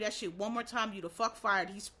y'all do that shit one more time, you the fuck fired.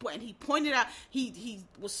 And he pointed out, he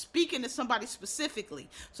was speaking to somebody specifically,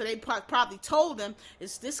 so they probably told him,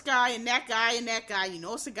 it's this guy and that guy and that guy. You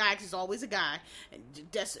know it's a guy, because it's always a guy, and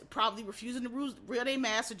that's probably refusing to wear their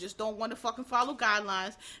mask or just don't want to fucking follow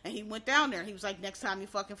guidelines. And he went down there and he was like, next time you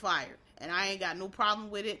fucking fired. And I ain't got no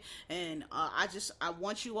problem with it. And I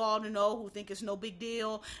want you all to know, who think it's no big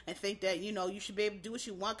deal and think that, you know, you should be able to do what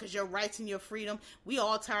you want because your rights and your freedom. We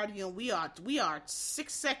all tired of you, and we are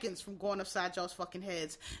 6 seconds from going upside y'all's fucking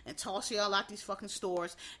heads and tossing y'all out these fucking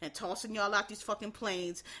stores and tossing y'all out these fucking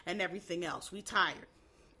planes and everything else. We tired.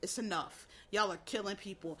 It's enough. Y'all are killing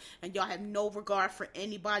people, and y'all have no regard for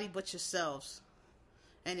anybody but yourselves.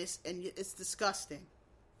 And it's disgusting.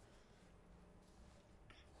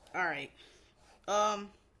 All right.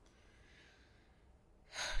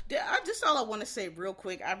 Just all I want to say real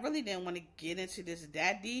quick. I really didn't want to get into this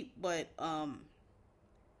that deep, but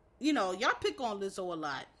you know, y'all pick on Lizzo a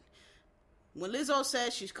lot. When Lizzo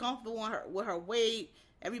says she's comfortable with her weight,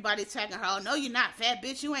 everybody attacking her. Oh, no, you're not, fat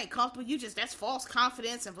bitch. You ain't comfortable. That's false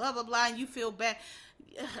confidence and blah blah blah. And you feel bad.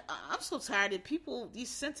 I'm so tired of people, these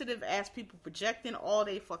sensitive ass people projecting all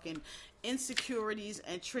they fucking insecurities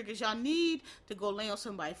and triggers. Y'all need to go lay on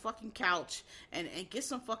somebody's fucking couch and get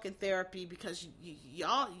some fucking therapy, because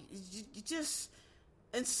y'all just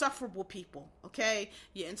insufferable people, okay?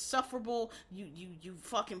 You're insufferable. You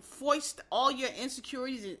fucking foist all your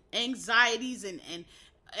insecurities and anxieties and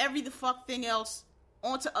every the fuck thing else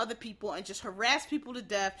onto other people and just harass people to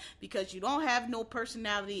death because you don't have no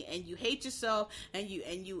personality and you hate yourself and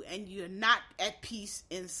you're not at peace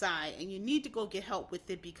inside, and you need to go get help with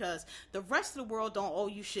it, because the rest of the world don't owe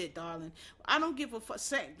you shit, darling. I don't give a fuck.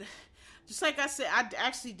 Just like I said, I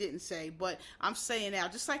actually didn't say, but I'm saying now,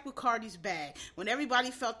 just like with Cardi's bag, when everybody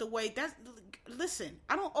felt the way, listen,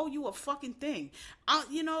 I don't owe you a fucking thing.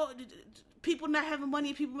 People not having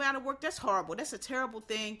money, people out of work, that's horrible. That's a terrible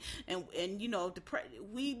thing. And you know,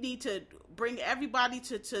 we need to bring everybody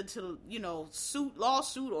to you know,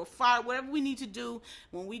 lawsuit or fire, whatever we need to do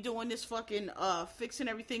when we doing this fucking fixing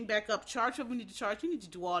everything back up. Charge what we need to charge. We need to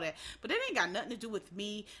do all that. But that ain't got nothing to do with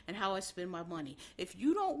me and how I spend my money. If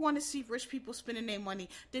you don't want to see rich people spending their money,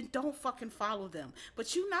 then don't fucking follow them.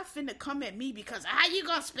 But you not finna come at me because how you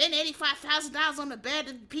gonna spend $85,000 on the bed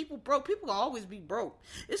and people broke? People gonna always be broke.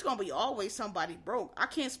 It's gonna be always somebody broke. I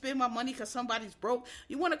can't spend my money because somebody's broke.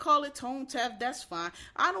 You want to call it tone theft? That's fine.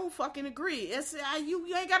 I don't fucking agree. It's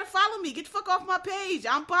you ain't gotta follow me. Get the fuck off my page.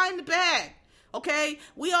 I'm buying the bag. Okay,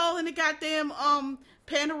 we all in the goddamn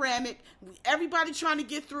panoramic. Everybody trying to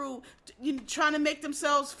get through, trying to make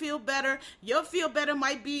themselves feel better. Your feel better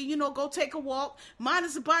might be, go take a walk. Mine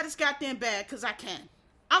is to buy this goddamn bag because I can.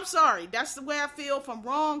 I'm sorry. That's the way I feel. If I'm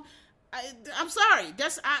wrong, I'm sorry.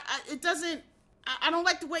 It doesn't. I don't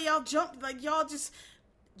like the way y'all jump. Like y'all just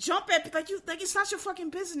jump at like it's not your fucking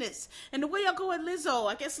business. And the way y'all go at Lizzo,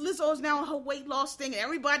 I guess Lizzo is now on her weight loss thing, and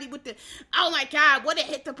everybody with the, oh my god, what it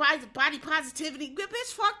hit the body positivity.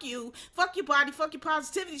 Bitch, fuck you. Fuck your body, fuck your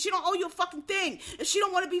positivity. She don't owe you a fucking thing. If she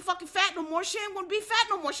don't want to be fucking fat no more, she ain't want to be fat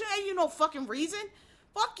no more. She ain't you no fucking reason.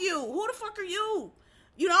 Fuck you. Who the fuck are you?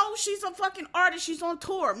 She's a fucking artist. She's on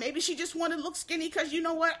tour. Maybe she just want to look skinny because you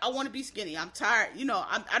know what? I want to be skinny. I'm tired.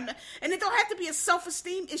 I'm and it don't have to be a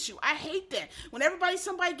self-esteem issue. I hate that. When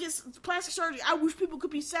somebody gets plastic surgery, I wish people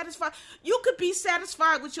could be satisfied. You could be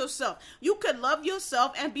satisfied with yourself. You could love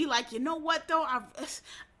yourself and be like, you know what though?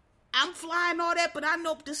 I'm flying all that, but I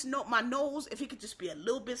know my nose, if it could just be a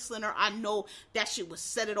little bit slimmer, I know that shit would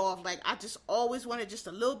set it off. Like, I just always wanted just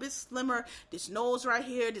a little bit slimmer. This nose right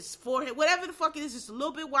here, this forehead, whatever the fuck it is, just a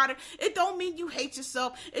little bit wider. It don't mean you hate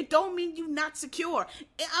yourself. It don't mean you not secure.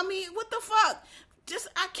 I mean, what the fuck?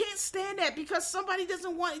 I can't stand that because somebody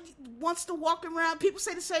wants to walk around. People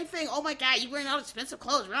say the same thing. Oh my God, you wearing all expensive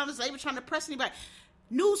clothes around this label trying to press anybody.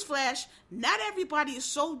 Newsflash, not everybody is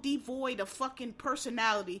so devoid of fucking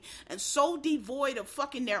personality and so devoid of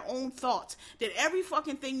fucking their own thoughts that every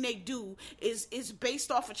fucking thing they do is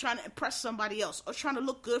based off of trying to impress somebody else or trying to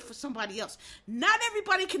look good for somebody else. Not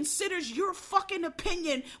everybody considers your fucking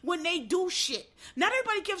opinion when they do shit. Not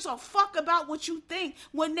everybody gives a fuck about what you think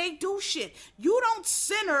when they do shit. You don't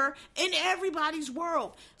center in everybody's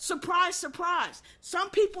world. Surprise, surprise. Some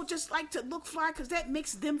people just like to look fly because that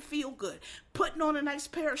makes them feel good. Putting on a nice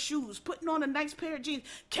pair of shoes, putting on a nice pair of jeans,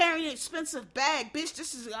 carrying an expensive bag, bitch.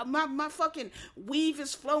 This is my fucking weave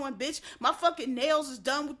is flowing, bitch. My fucking nails is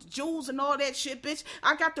done with the jewels and all that shit, bitch.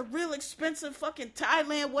 I got the real expensive fucking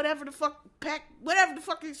Thailand, whatever the fuck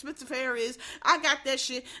expensive hair is. I got that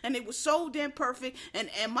shit, and it was so damn perfect. And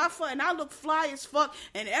I look fly as fuck,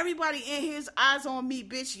 and everybody in here's eyes on me,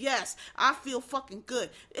 bitch. Yes, I feel fucking good.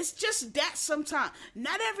 It's just that sometimes.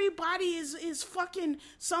 Not everybody is fucking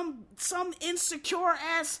some insecure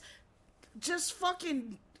ass just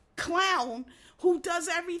fucking clown who does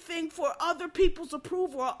everything for other people's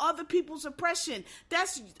approval or other people's oppression.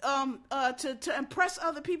 That's to impress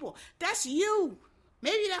other people. That's you.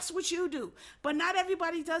 Maybe that's what you do. But not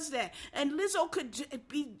everybody does that. And Lizzo could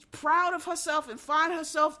be proud of herself and find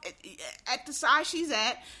herself at the size she's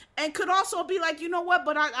at. And could also be like, you know what,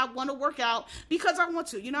 but I want to work out because I want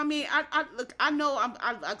to. You know what I mean? I know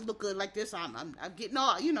I look good like this. I'm getting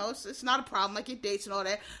all, you know, it's not a problem. I get dates and all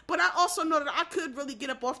that. But I also know that I could really get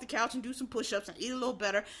up off the couch and do some push-ups and eat a little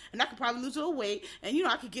better. And I could probably lose a little weight. And, you know,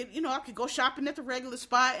 I could go shopping at the regular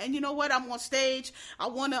spot. And you know what? I'm on stage. I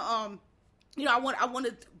want to, you know, I want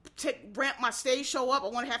to ramp my stage show up. I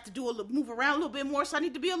want to have to move around a little bit more, so I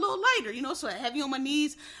need to be a little lighter, you know, so heavy on my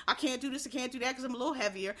knees. I can't do this, I can't do that because I'm a little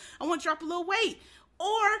heavier. I want to drop a little weight.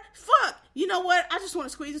 Or, fuck, you know what? I just want to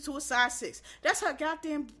squeeze it to a size 6. That's her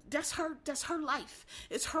goddamn, that's her life.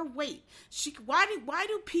 It's her weight. Why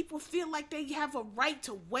do people feel like they have a right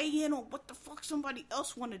to weigh in on what the fuck somebody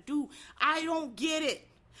else want to do? I don't get it.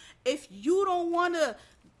 If you don't want to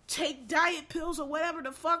take diet pills or whatever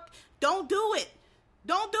the fuck, don't do it.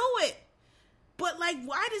 Don't do it. But, like,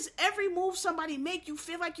 why does every move somebody make you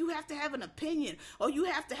feel like you have to have an opinion or you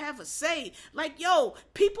have to have a say? Like, yo,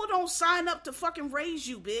 people don't sign up to fucking raise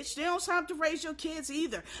you, bitch. They don't sign up to raise your kids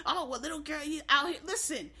either. Oh, well, little girl, you out here.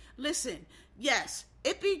 Listen. Yes,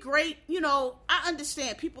 it'd be great. You know, I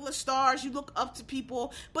understand. People are stars. You look up to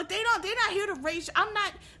people. But they're not here to raise you.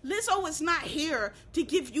 Lizzo is not here to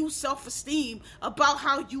give you self-esteem about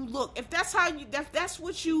how you look. If that's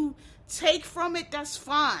what you take from it, that's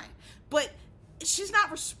fine. But she's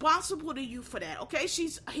not responsible to you for that, okay?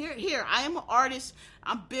 She's here. I am an artist.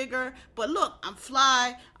 I'm bigger. But look, I'm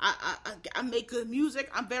fly. I make good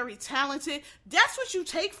music. I'm very talented. That's what you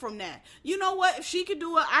take from that. You know what? If she could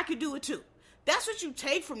do it, I could do it too. That's what you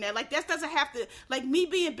take from that. Like, that doesn't have to, like, me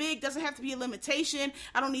being big doesn't have to be a limitation.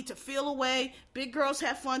 I don't need to feel away. Big girls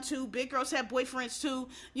have fun too. Big girls have boyfriends too.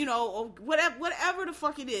 You know, or whatever the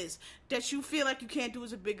fuck it is that you feel like you can't do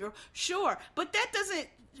as a big girl. Sure. But that doesn't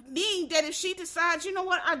mean that if she decides, you know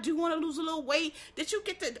what, I do want to lose a little weight, that you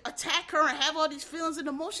get to attack her and have all these feelings and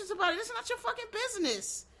emotions about it. It's not your fucking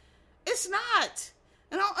business. It's not.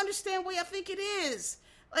 And I don't understand why y'all think it is.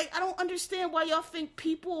 Like, I don't understand why y'all think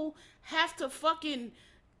people have to fucking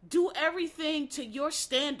do everything to your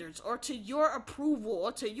standards or to your approval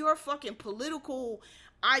or to your fucking political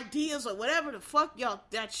ideas or whatever the fuck y'all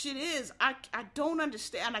that shit is. I don't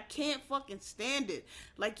understand. I can't fucking stand it.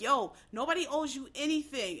 Like, yo, nobody owes you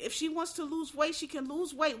anything. If she wants to lose weight, she can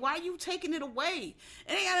lose weight. Why are you taking it away?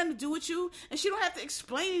 It ain't got nothing to do with you, and she don't have to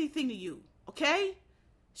explain anything to you, okay?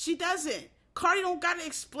 She doesn't. Cardi don't gotta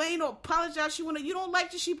explain or apologize. You don't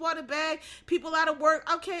like that she bought a bag, people out of work.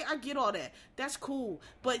 Okay, I get all that. That's cool.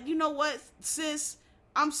 But you know what, sis?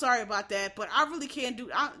 I'm sorry about that, but I really can't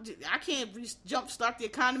I can't jumpstart the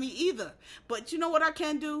economy either. But you know what I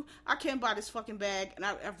can do? I can buy this fucking bag, and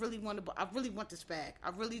I really want this bag. I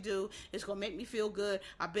really do. It's gonna make me feel good.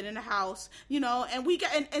 I've been in the house, you know, and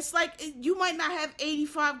it's like, you might not have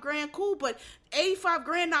 85 grand, cool, but 85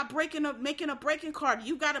 grand not making a breaking card.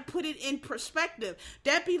 You got to put it in perspective.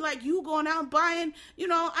 That'd be like you going out and buying, you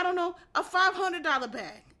know, I don't know, a $500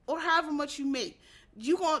 bag or however much you make.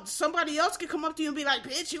 Somebody else could come up to you and be like,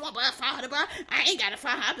 bitch, you gonna buy a $500 bag? I ain't got a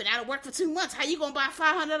 $500. I've been out of work for 2 months. How you gonna buy a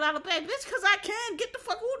 $500 bag? Bitch, because I can. Get the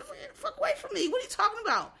fuck away from me. What are you talking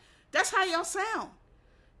about? That's how y'all sound.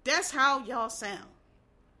 That's how y'all sound.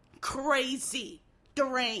 Crazy.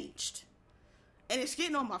 Deranged. And it's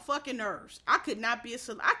getting on my fucking nerves. I could not be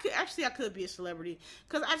I could be a celebrity.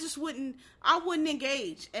 Because I wouldn't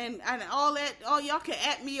engage. And all that, y'all can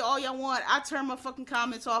at me all y'all want. I turn my fucking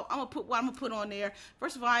comments off. I'm going to put what I'm going to put on there.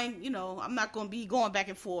 First of all, I'm not going to be going back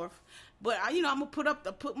and forth. But, I'm going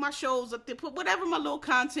to put my shows up there. Put whatever my little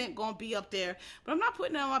content going to be up there. But I'm not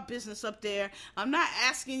putting all my business up there. I'm not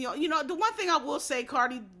asking y'all. The one thing I will say,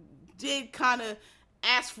 Cardi did kind of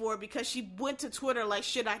asked for it because she went to Twitter like,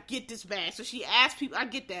 should I get this bag? So she asked people, I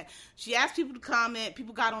get that. She asked people to comment,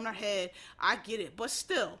 people got on her head, I get it. But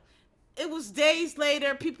still, it was days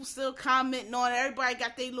later, people still commenting on it, everybody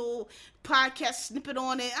got their little podcast snippet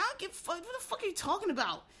on it. I don't give a fuck, what the fuck are you talking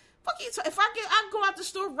about? If I go out the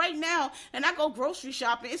store right now and I go grocery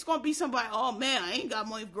shopping, it's gonna be somebody, oh man, I ain't got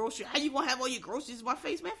money for groceries. How you gonna have all your groceries in my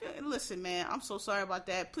face? Man, listen, man, I'm so sorry about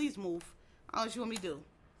that. Please move. I don't know what you want me to do.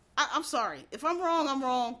 I'm sorry. If I'm wrong, I'm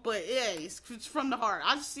wrong. But yeah, it's from the heart.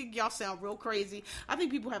 I just think y'all sound real crazy. I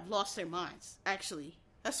think people have lost their minds, actually.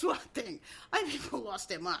 That's what I think. I think people lost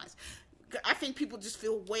their minds. I think people just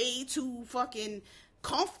feel way too fucking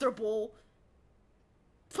comfortable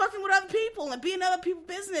fucking with other people and being other people's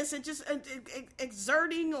business and just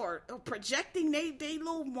exerting or projecting they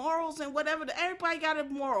little morals and whatever. Everybody got a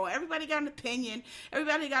moral. Everybody got an opinion.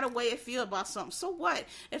 Everybody got a way of feel about something. So what?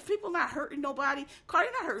 If people not hurting nobody, Cardi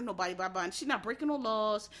not hurting nobody by buying. She's not breaking no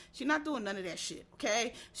laws. She's not doing none of that shit,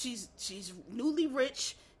 okay? She's newly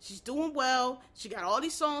rich. She's doing well. She got all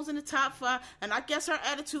these songs in the top 5. And I guess her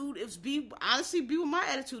attitude is be what my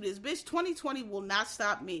attitude is. Bitch, 2020 will not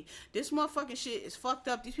stop me. This motherfucking shit is fucked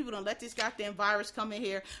up. These people don't let this goddamn virus come in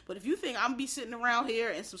here. But if you think I'm gonna be sitting around here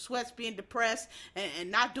in some sweats being depressed and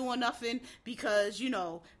not doing nothing because,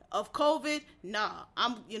 of COVID, nah,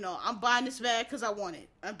 I'm buying this bag because I want it.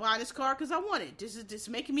 I'm buying this car because I want it. This is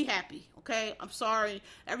making me happy, okay? I'm sorry.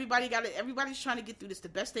 Everybody's trying to get through this the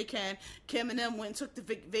best they can. Kim and them went and took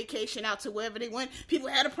the vacation out to wherever they went. People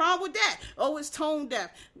had a problem with that. Oh, it's tone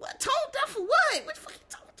deaf. What? Tone deaf for what? What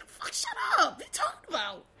the fuck? Shut up. What are you talking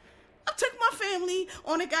about? I took my family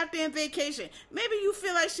on a goddamn vacation. Maybe you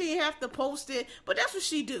feel like she didn't have to post it, but that's what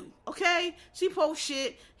she do, okay? She posts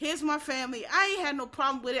shit. Here's my family. I ain't had no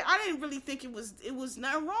problem with it. I didn't really think it was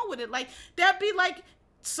nothing wrong with it. Like, that'd be like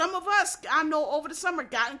some of us, I know, over the summer,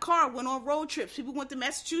 got in car, went on road trips. People went to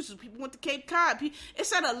Massachusetts. People went to Cape Cod.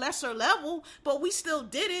 It's at a lesser level, but we still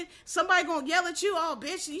did it. Somebody gonna yell at you, oh,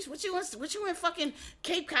 bitch, what you in fucking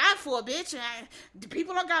Cape Cod for, bitch?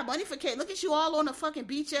 People don't got money for Cape. Look at you all on a fucking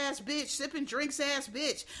beach-ass bitch, sipping drinks-ass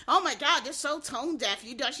bitch. Oh, my God, they're so tone-deaf.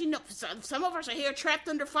 Some of us are here trapped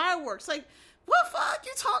under fireworks. Like, what the fuck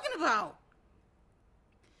you talking about?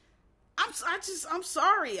 I'm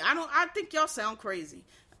sorry. I think y'all sound crazy.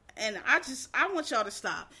 And I want y'all to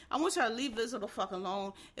stop. I want y'all to leave Lizzo the fuck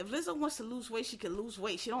alone. If Lizzo wants to lose weight, she can lose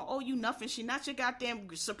weight. She don't owe you nothing. She not your goddamn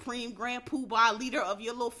supreme grand poobah leader of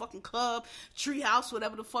your little fucking club, treehouse,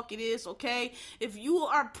 whatever the fuck it is, okay? If you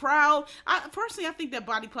are proud, I think that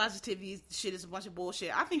body positivity shit is a bunch of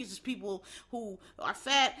bullshit. I think it's just people who are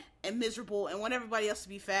fat and miserable and want everybody else to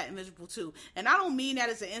be fat and miserable too. And I don't mean that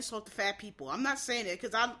as an insult to fat people. I'm not saying it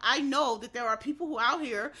because I know that there are people who out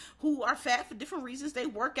here who are fat for different reasons. They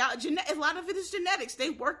work out. A lot of it is genetics.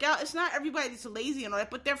 They work out. It's not everybody that's lazy and all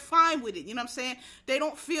that, but they're fine with it. You know what I'm saying? They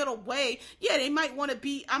don't feel the way. Yeah, they might want to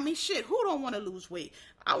be, shit, who don't want to lose weight?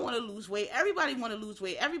 I want to lose weight. Everybody want to lose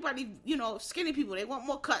weight. Everybody, skinny people, they want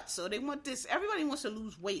more cuts. So they want this. Everybody wants to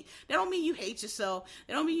lose weight. That don't mean you hate yourself.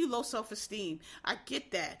 That don't mean you low self-esteem. I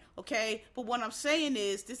get that, okay? But what I'm saying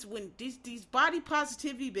is, when these body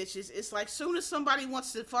positivity bitches, it's like soon as somebody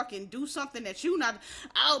wants to fucking do something that you not,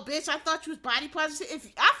 oh, bitch, I thought you was body positive.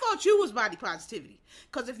 I thought you was body positivity.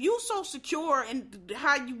 Because if you so secure in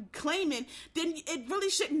how you claiming, then it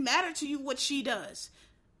really shouldn't matter to you what she does.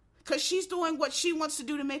 Because she's doing what she wants to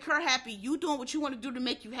do to make her happy. You doing what you want to do to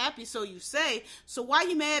make you happy, so you say. So why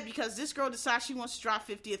you mad because this girl decides she wants to drop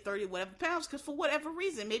 50 or 30 or whatever pounds? Because for whatever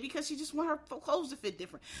reason. Maybe because she just want her clothes to fit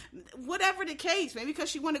different. Whatever the case. Maybe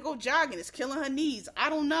because she want to go jogging. It's killing her knees.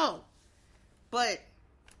 I don't know. But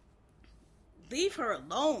leave her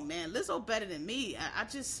alone, man. Lizzo better than me. I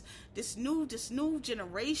just this new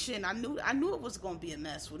generation. I knew it was gonna be a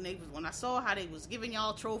mess when I saw how they was giving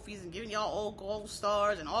y'all trophies and giving y'all all gold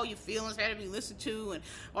stars and all your feelings had to be listened to and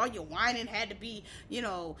all your whining had to be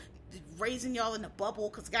raising y'all in the bubble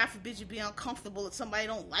because God forbid you be uncomfortable if somebody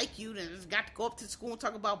don't like you, then just got to go up to school and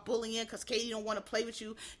talk about bullying because Katie don't want to play with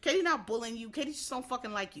you. Katie not bullying you. Katie just don't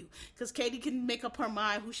fucking like you because Katie can make up her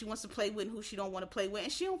mind who she wants to play with and who she don't want to play with,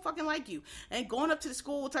 and she don't fucking like you. And going up to the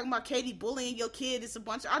school talking about Katie bullying your kid is a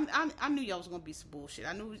bunch of, I knew y'all was gonna be some bullshit.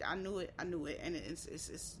 I knew it, and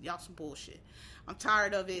it's y'all some bullshit. I'm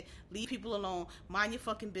tired of it. Leave people alone. Mind your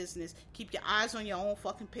fucking business. Keep your eyes on your own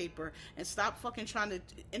fucking paper. And stop fucking trying to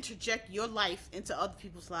interject your life into other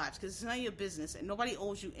people's lives. Because it's none of your business. And nobody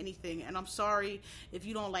owes you anything. And I'm sorry if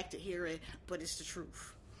you don't like to hear it. But it's the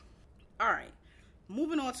truth. Alright.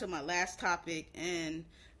 Moving on to my last topic. And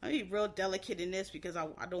I'm going to be real delicate in this. Because I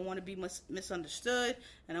don't want to be misunderstood.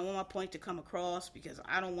 And I want my point to come across. Because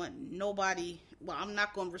I don't want nobody. Well, I'm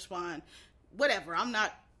not going to respond. Whatever. I'm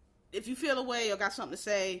not. If you feel away or got something to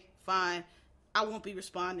say, fine. I won't be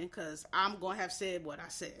responding because I'm going to have said what I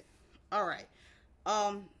said. All right.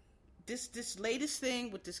 This latest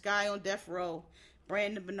thing with this guy on death row,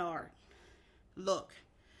 Brandon Bernard. Look,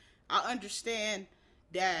 I understand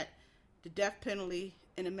that the death penalty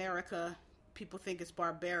in America, people think it's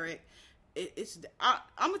barbaric.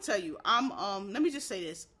 I'm going to tell you, let me just say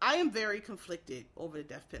this. I am very conflicted over the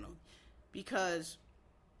death penalty because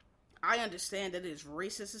I understand that it is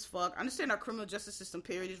racist as fuck. I understand our criminal justice system,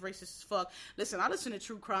 period, is racist as fuck. Listen, I listen to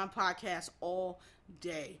true crime podcasts all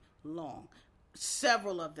day long.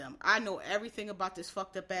 Several of them. I know everything about this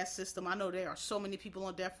fucked up ass system. I know there are so many people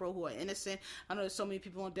on death row who are innocent. I know there's so many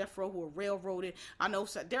people on death row who are railroaded. I know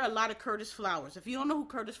there are a lot of Curtis Flowers. If you don't know who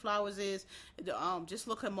Curtis Flowers is, just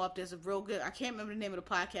look him up. There's a real good, I can't remember the name of the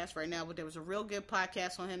podcast right now, but there was a real good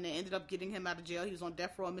podcast on him. They ended up getting him out of jail. He was on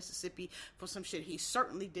death row in Mississippi for some shit he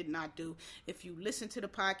certainly did not do. If you listen to the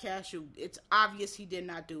podcast, it's obvious he did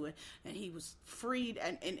not do it. And he was freed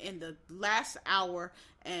in the last hour,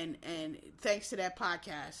 and thanks to that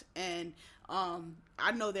podcast. And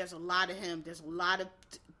I know there's a lot of him. There's a lot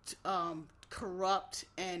of corrupt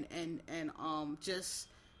and just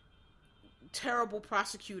terrible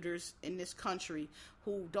prosecutors in this country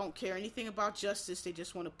who don't care anything about justice. They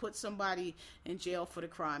just want to put somebody in jail for the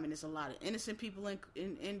crime. And there's a lot of innocent people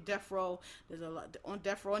in death row. There's a lot on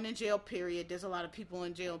death row and in jail, period. There's a lot of people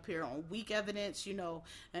in jail, period, on weak evidence,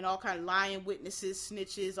 and all kind of lying witnesses,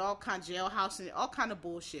 snitches, all kind of jailhouse, and all kind of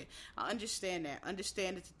bullshit. I understand that.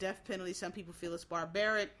 Understand that the death penalty, some people feel it's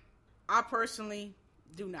barbaric. I personally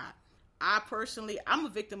do not. I'm a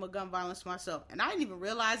victim of gun violence myself, and I didn't even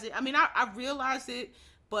realize it. I mean, I realized it,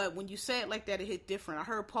 but when you say it like that, it hit different. I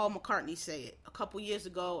heard Paul McCartney say it a couple years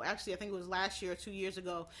ago. Actually, I think it was last year or 2 years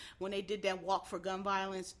ago when they did that walk for gun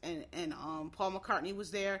violence, and Paul McCartney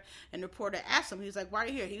was there, and the reporter asked him, he was like, "Why are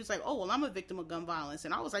you here?" He was like, "Oh, well, I'm a victim of gun violence."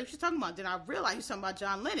 And I was like, "What you talking about?" Then I realized he was talking about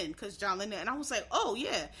John Lennon, because John Lennon, and I was like, "Oh,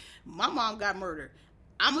 yeah, my mom got murdered.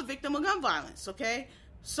 I'm a victim of gun violence," okay?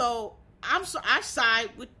 So I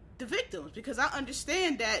side with the victims, because I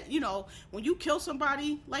understand that, when you kill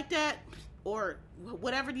somebody like that, or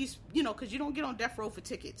whatever these, because you don't get on death row for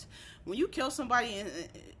tickets. When you kill somebody, and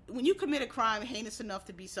when you commit a crime heinous enough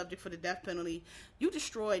to be subject for the death penalty, you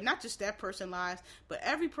destroy not just that person's lives, but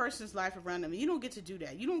every person's life around them. And you don't get to do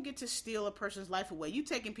that. You don't get to steal a person's life away. You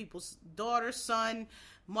taking people's daughter, son,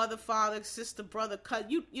 mother, father, sister, brother,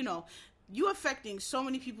 cousin, you affecting so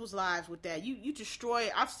many people's lives with that. You destroy.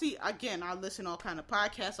 I listen to all kind of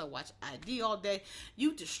podcasts. I watch ID all day.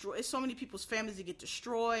 You destroy so many people's families that get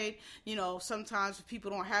destroyed. Sometimes if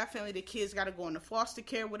people don't have family, their kids got to go into foster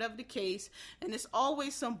care, whatever the case. And it's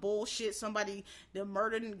always some bullshit. Somebody that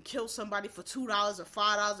murdered and killed somebody for $2 or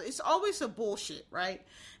 $5. It's always some bullshit, right?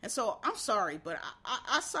 And so I'm sorry, but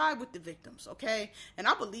I side with the victims, okay? And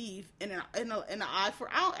I believe in an eye for.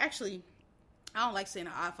 I don't like saying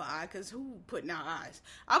an eye for eye, because who putting out eyes?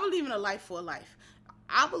 I believe in a life for a life.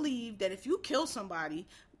 I believe that if you kill somebody,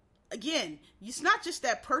 again, it's not just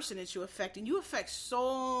that person that you're affecting. You affect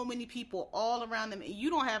so many people all around them, and you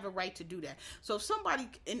don't have a right to do that. So if somebody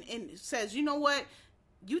says, you know what,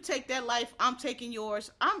 you take that life, I'm taking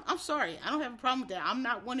yours, I'm sorry. I don't have a problem with that. I'm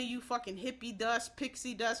not one of you fucking hippie dust,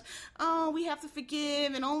 pixie dust. Oh, we have to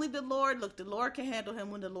forgive, and only the Lord. Look, the Lord can handle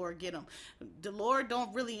him when the Lord get him. The Lord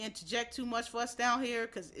don't really interject too much for us down here,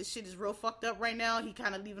 because this shit is real fucked up right now. He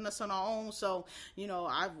kind of leaving us on our own. So,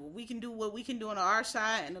 we can do what we can do on our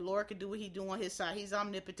side, and the Lord can do what he do on his side. He's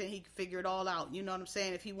omnipotent. He can figure it all out. You know what I'm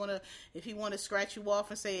saying? If he wanna scratch you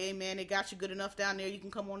off and say, "Hey man, they got you good enough down there, you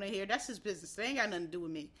can come on in here," that's his business. They ain't got nothing to do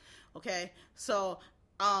with me. Okay, so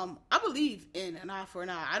I believe in an eye for an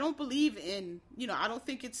eye. I don't believe in, I don't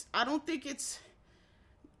think it's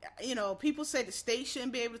people say the state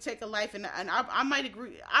shouldn't be able to take a life, and I might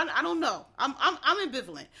agree. I don't know. I'm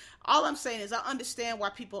ambivalent. All I'm saying is I understand why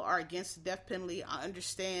people are against the death penalty. I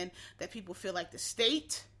understand that people feel like the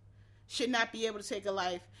state should not be able to take a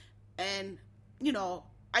life, and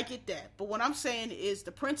I get that. But what I'm saying is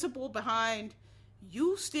the principle behind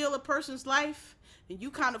you steal a person's life and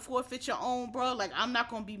you kind of forfeit your own, bro. Like, I'm not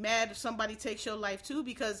going to be mad if somebody takes your life too,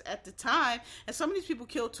 because at the time, and some of these people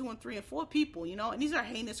killed 2 and 3 and 4 people, and these are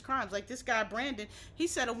heinous crimes. Like this guy, Brandon, he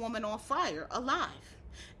set a woman on fire alive.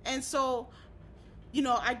 And so,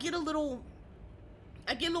 I get a little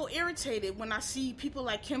irritated when I see people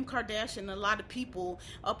like Kim Kardashian and a lot of people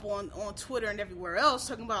up on Twitter and everywhere else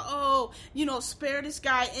talking about, spare this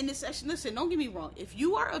guy in this action. Listen, don't get me wrong. If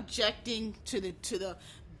you are objecting to the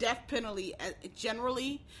death penalty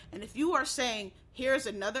generally, and if you are saying, here's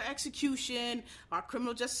another execution, our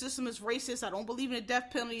criminal justice system is racist, I don't believe in the death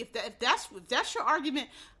penalty, if that's your argument,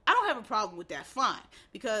 I don't have a problem with that, fine.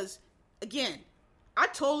 Because, again, I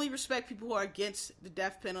totally respect people who are against the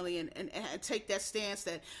death penalty and take that stance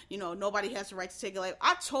that, nobody has the right to take a life.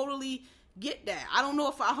 I totally get that. I don't know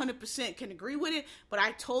if I 100% can agree with it, but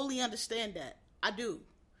I totally understand that. I do.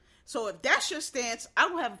 So if that's your stance, I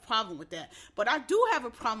don't have a problem with that. But I do have a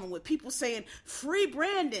problem with people saying, free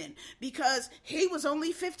Brandon, because he was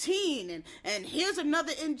only 15, and here's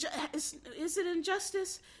another injustice. Is it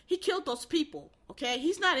injustice? He killed those people, okay?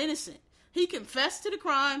 He's not innocent. He confessed to the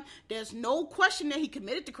crime. There's no question that he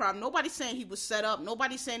committed the crime. Nobody's saying he was set up.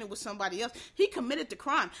 Nobody's saying it was somebody else. He committed the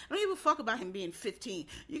crime. I don't give a fuck about him being 15.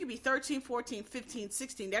 You could be 13, 14, 15,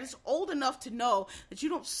 16. That is old enough to know that you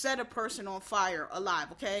don't set a person on fire alive,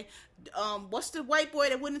 okay? What's the white boy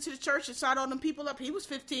that went into the church and shot all them people up? He was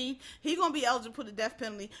 15. He gonna be eligible for the death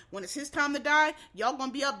penalty. When it's his time to die, y'all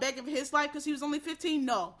gonna be up begging for his life because he was only 15?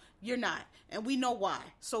 No, you're not. And we know why.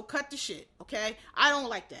 So cut the shit, okay? I don't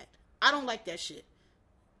like that. I don't like that shit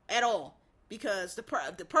at all, because the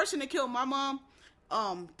person that killed my mom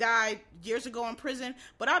died years ago in prison,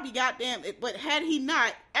 but I'll be goddamn. But had he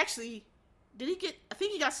not, actually, did he get? I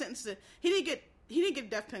think he got sentenced to. He didn't get a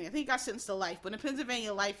death penalty. I think he got sentenced to life. But in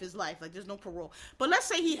Pennsylvania, life is life. Like, there's no parole. But let's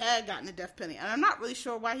say he had gotten a death penalty, and I'm not really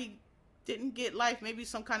sure why he didn't get life. Maybe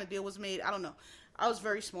some kind of deal was made. I don't know. I was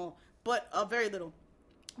very small, but very little.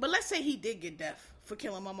 But let's say he did get death for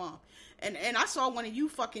killing my mom. And I saw one of you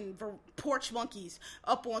fucking porch monkeys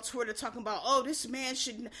up on Twitter talking about, oh, this man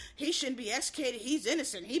shouldn't be executed. He's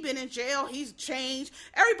innocent. He been in jail. He's changed.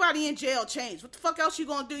 Everybody in jail changed. What the fuck else you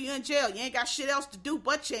gonna do? You're in jail. You ain't got shit else to do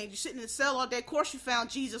but change. You're sitting in the cell all day. Of course you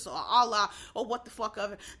found Jesus or Allah or what the fuck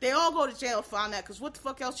of it. They all go to jail found that, because what the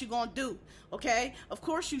fuck else you gonna do? Okay? Of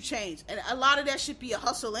course you change. And a lot of that should be a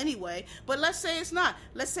hustle anyway. But let's say it's not.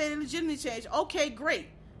 Let's say they legitimately changed. Okay, great.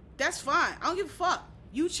 That's fine. I don't give a fuck.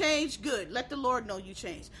 You changed, good. Let the Lord know you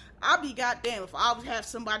changed. I'll be goddamn if I would have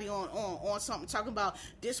somebody on something talking about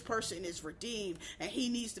this person is redeemed and he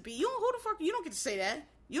needs to be. You don't, who the fuck? You don't get to say that.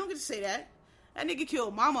 You don't get to say that. That nigga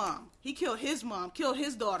killed my mom. He killed his mom, killed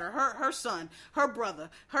his daughter, her son, her brother,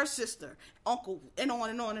 her sister, uncle, and on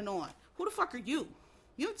and on and on. Who the fuck are you?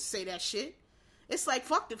 You don't say that shit. It's like,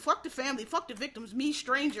 fuck the family, fuck the victims, me,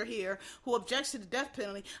 stranger here, who objects to the death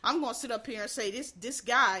penalty. I'm going to sit up here and say this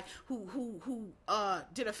guy who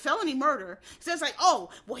did a felony murder says like, oh,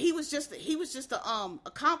 well, he was just a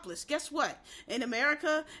accomplice. Guess what? In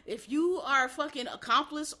America, if you are a fucking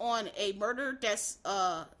accomplice on a murder that's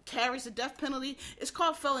carries a death penalty, it's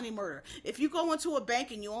called felony murder. If you go into a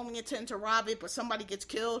bank and you only intend to rob it, but somebody gets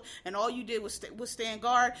killed and all you did was stand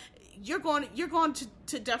guard, you're going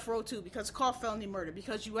to death row too, because it's called felony murder,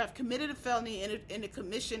 because you have committed a felony in the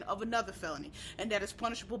commission of another felony, and that is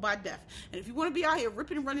punishable by death. And if you want to be out here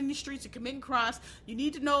ripping and running these streets and committing crimes, you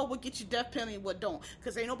need to know what gets you death penalty and what don't,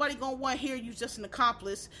 because ain't nobody gonna want to hear you just an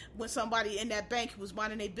accomplice when somebody in that bank who was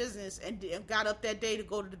minding their business and got up that day to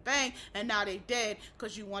go to the bank and now they dead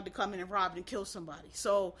because you wanted to come in and rob and kill somebody.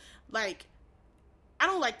 So, like, I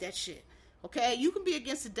don't like that shit. Okay, you can be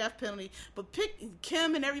against the death penalty, but pick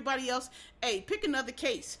Kim and everybody else. Hey, pick another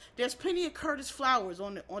case. There's plenty of Curtis Flowers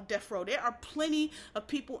on death row. There are plenty of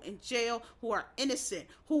people in jail who are innocent,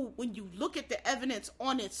 who, when you look at the evidence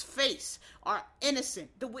on its face, are innocent.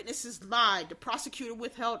 The witnesses lied. The prosecutor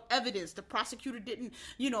withheld evidence. The prosecutor didn't,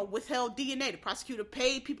 withheld DNA. The prosecutor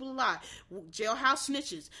paid people to lie. Jailhouse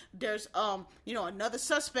snitches. There's, another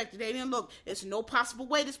suspect that they didn't look. There's no possible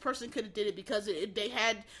way this person could have did it, because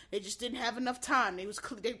they just didn't have enough time.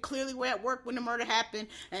 They clearly were at work when the murder happened,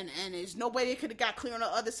 and there's no way they could have got clear on the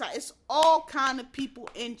other side. It's all kind of people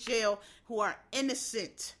in jail who are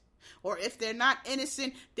innocent. Or if they're not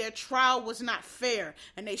innocent, their trial was not fair,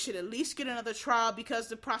 and they should at least get another trial because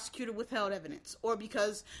the prosecutor withheld evidence, or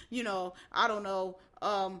because, I don't know,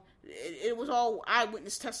 it was all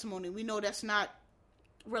eyewitness testimony. We know that's not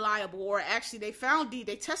reliable. Or actually they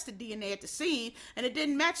tested DNA at the scene and it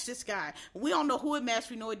didn't match this guy. We don't know who it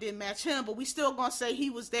matched. We know it didn't match him, but we still gonna say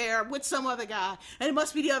he was there with some other guy, and it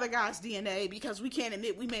must be the other guy's DNA because we can't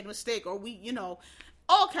admit we made a mistake, or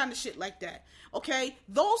all kind of shit like that. Okay,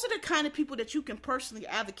 those are the kind of people that you can personally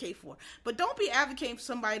advocate for. But don't be advocating for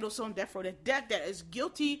somebody that's on death row that is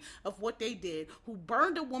guilty of what they did, who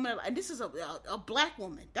burned a woman, and this is a black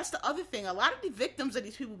woman. That's the other thing. A lot of the victims of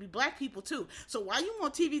these people be black people too. So why you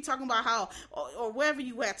on TV talking about how, or wherever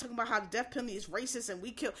you at, talking about how the death penalty is racist and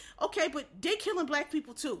we kill? Okay, but they killing black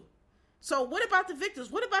people too. So what about the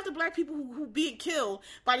victims? What about the black people who being killed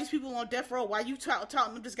by these people on death row? Why you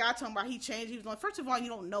talking this guy talking about he changed? He was on. First of all, you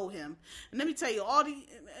don't know him. And let me tell you,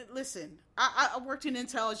 listen, I worked in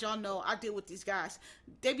Intel, as y'all know. I deal with these guys.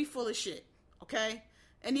 They be full of shit, okay?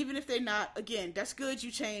 And even if they're not, again, that's good.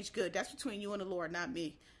 You changed, good. That's between you and the Lord, not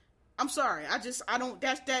me. I'm sorry.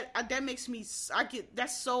 That makes me,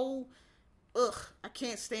 that's so... Ugh, I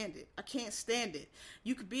can't stand it. I can't stand it.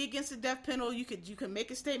 You could be against the death penalty. You can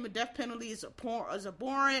make a statement. Death penalty is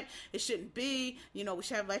abhorrent. It shouldn't be. We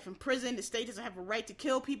should have life in prison. The state doesn't have a right to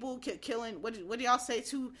kill people. Killing. What do y'all say?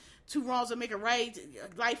 Two wrongs will make a right.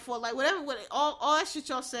 Life for life. Whatever. All that shit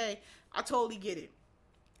y'all say. I totally get it.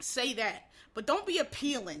 Say that, but don't be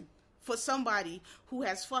appealing for somebody who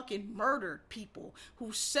has fucking murdered people,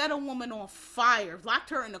 who set a woman on fire, locked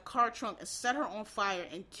her in a car trunk and set her on fire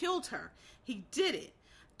and killed her. He did it.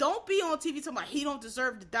 Don't be on TV talking about he don't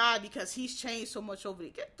deserve to die because he's changed so much over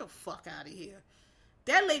there. Get the fuck out of here.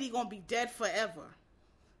 That lady gonna be dead forever.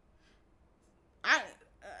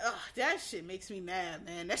 That shit makes me mad,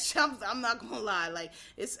 man. That shit, I'm not gonna lie. Like,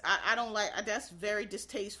 I don't like, that's very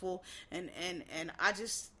distasteful, and I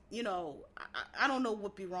just, you know, I don't know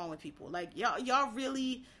what be wrong with people. Like, y'all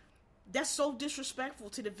really, that's so disrespectful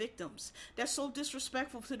to the victims. That's so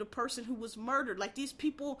disrespectful to the person who was murdered. Like, these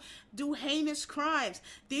people do heinous crimes.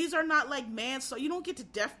 These are not like manslaughter. You don't get the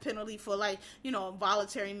death penalty for, like, you know,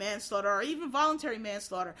 involuntary manslaughter or even voluntary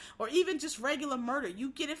manslaughter or even just regular murder. You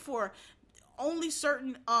get it for only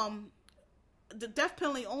certain, the death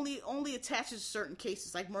penalty only attaches to certain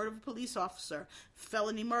cases, like murder of a police officer,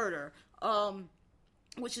 felony murder,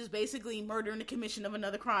 which is basically murder in the commission of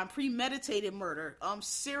another crime, premeditated murder,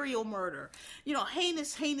 serial murder, you know,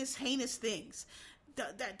 heinous things.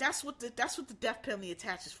 That's what the death penalty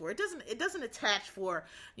attaches for. It doesn't attach for,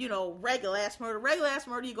 you know, regular ass murder. Regular ass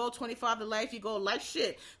murder, you go 25 to life, you go life.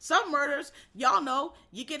 Shit. Some murders, y'all know,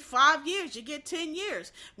 you get 5 years, you get 10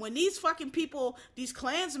 years. When these fucking people, these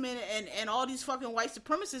Klansmen and all these fucking white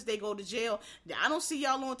supremacists, they go to jail, I don't see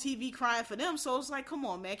y'all on TV crying for them. So it's like, come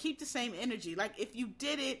on, man, keep the same energy. Like, if you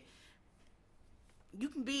did it, you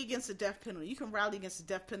can be against the death penalty. You can rally against the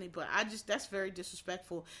death penalty, but that's very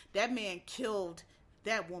disrespectful. That man killed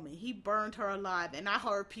that woman. He burned her alive. And I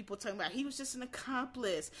heard people talking about he was just an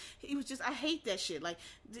accomplice. He was just, I hate that shit. Like,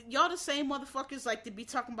 y'all the same motherfuckers like to be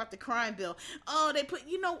talking about the crime bill. Oh, they put,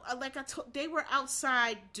 you know, like they were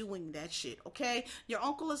outside doing that shit, okay? Your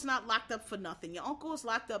uncle is not locked up for nothing. Your uncle is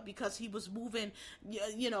locked up because he was moving,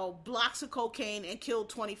 you know, blocks of cocaine and killed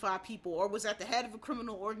 25 people, or was at the head of a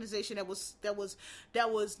criminal organization that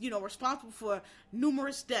was, you know, responsible for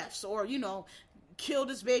numerous deaths, or, you know, killed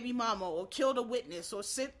his baby mama, or killed a witness, or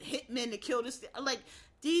sent hitmen to kill this. Like,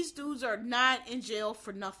 these dudes are not in jail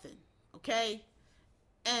for nothing, okay?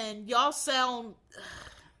 And y'all sound,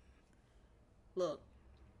 look,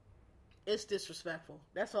 it's disrespectful.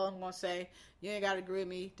 That's all I'm gonna say. You ain't gotta agree with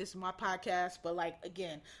me. This is my podcast, but, like,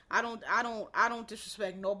 again, I don't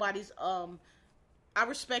disrespect nobody's. I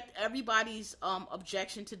respect everybody's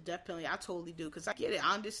objection to the death penalty. I totally do, because I get it.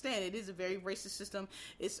 I understand it is a very racist system.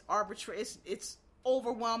 It's arbitrary. It's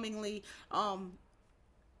overwhelmingly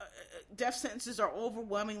death sentences are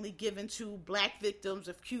overwhelmingly given to black victims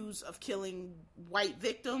accused of killing white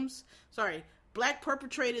victims. Sorry, black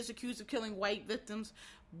perpetrators accused of killing white victims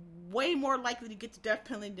way more likely to get the death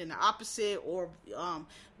penalty than the opposite, or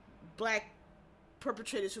black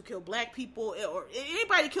perpetrators who kill black people, or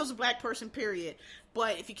anybody that kills a black person, period.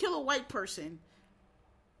 But if you kill a white person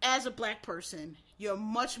as a black person, you're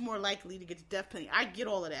much more likely to get the death penalty. I get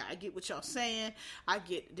all of that. I get what y'all saying. I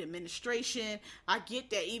get the administration. I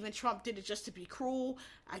get that even Trump did it just to be cruel.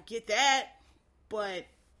 I get that. But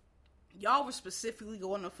y'all were specifically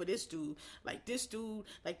going up for this dude. Like, this dude,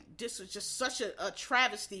 like, this was just such a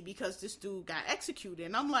travesty because this dude got executed.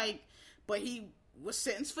 And I'm like, but he was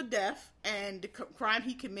sentenced for death, and the crime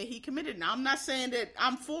he committed. Now, I'm not saying that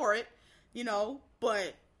I'm for it, you know,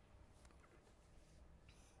 but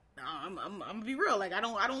I'm gonna be real. Like, I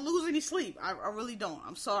don't lose any sleep. I really don't.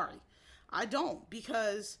 I'm sorry, I don't,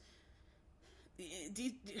 because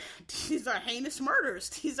these are heinous murders.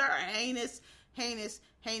 These are heinous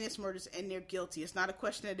murders, and they're guilty. It's not a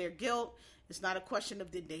question of their guilt. It's not a question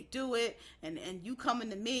of did they do it. And you coming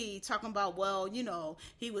to me talking about, well, you know,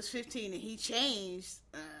 he was 15 and he changed.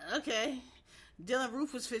 Okay. Dylan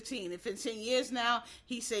Roof was 15. In 15 years now,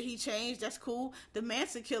 he said he changed. That's cool. The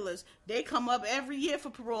Manson killers, they come up every year for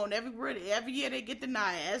parole, and every year they get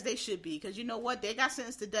denied, as they should be. Because you know what? They got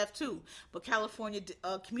sentenced to death too. But California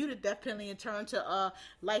commuted death penalty and turned to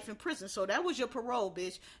life in prison. So that was your parole,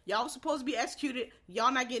 bitch. Y'all was supposed to be executed.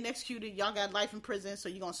 Y'all not getting executed. Y'all got life in prison, so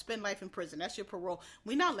you're going to spend life in prison. That's your parole.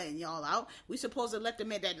 We not letting y'all out. We supposed to let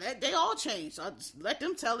them in. They all changed. So let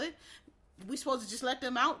them tell it. We supposed to just let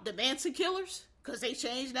them out? The Manson killers? Because they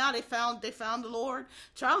changed now. They found the Lord.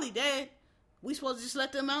 Charlie dead. We supposed to just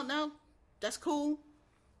let them out now? That's cool.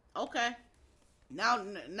 Okay. Now,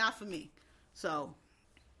 not for me. So,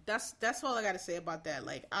 that's all I got to say about that.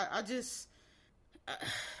 Like, I just,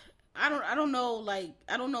 I don't know, like,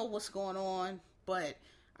 I don't know what's going on, but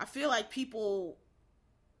I feel like people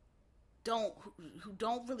who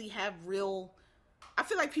don't really have real, I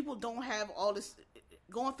feel like people don't have all this,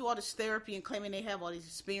 going through all this therapy and claiming they have all these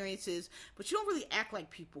experiences, but you don't really act like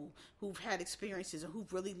people who've had experiences and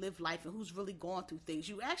who've really lived life and who's really gone through things.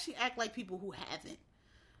 You actually act like people who haven't.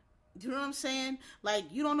 You know what I'm saying? Like,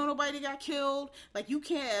 you don't know nobody that got killed. Like, you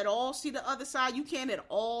can't at all see the other side. You can't at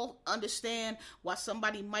all understand why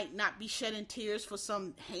somebody might not be shedding tears for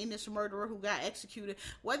some heinous murderer who got executed.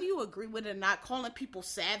 Whether you agree with it or not, calling people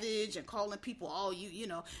savage and calling people, oh, you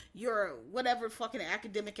know, you're whatever fucking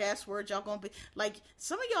academic ass word y'all gonna be. Like,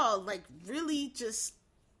 some of y'all, like, really just,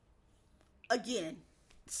 again,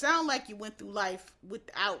 sound like you went through life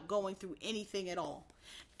without going through anything at all.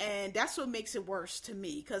 And that's what makes it worse to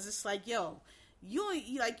me, because it's like, yo,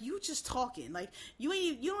 you just talking, like you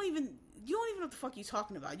don't even know what the fuck you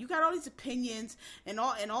talking about. You got all these opinions and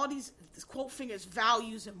all these quote fingers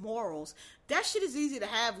values and morals. That shit is easy to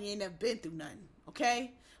have when you ain't never been through nothing.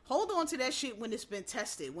 Okay, hold on to that shit when it's been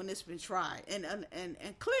tested, when it's been tried, and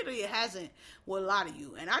clearly it hasn't with a lot of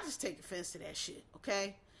you. And I just take offense to that shit.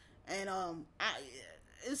 Okay, and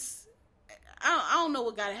I don't know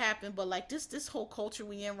what gotta happen, but like this whole culture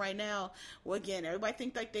we in right now, well, again, everybody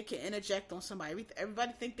think like they can interject on somebody.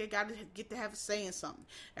 Everybody think they gotta get to have a say in something.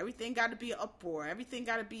 Everything gotta be an uproar. Everything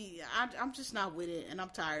gotta be. I'm just not with it, and I'm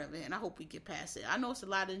tired of it. And I hope we get past it. I know it's a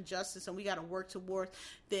lot of injustice, and we gotta work toward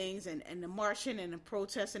things, and the marching and the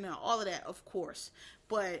protesting and all of that, of course.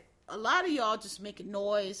 But a lot of y'all just making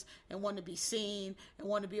noise and want to be seen and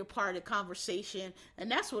want to be a part of the conversation,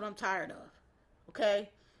 and that's what I'm tired of.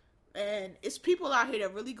 Okay. And it's people out here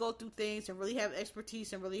that really go through things and really have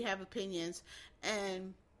expertise and really have opinions.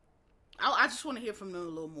 And I just want to hear from them a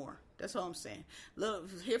little more. That's all I'm saying.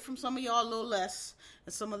 Hear from some of y'all a little less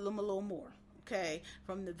and some of them a little more. Okay?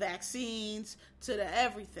 From the vaccines to the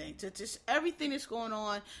everything. To just everything that's going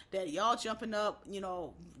on that y'all jumping up. You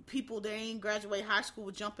know, people that ain't graduate high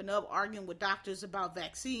school jumping up, arguing with doctors about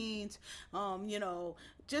vaccines. You know,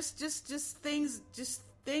 just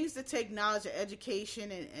things that take knowledge and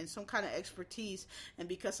education and some kind of expertise, and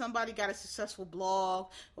because somebody got a successful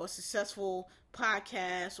blog or a successful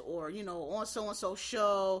podcast, or, you know, on so-and-so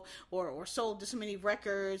show, or sold this many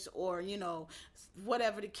records, or, you know,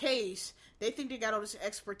 whatever the case, they think they got all this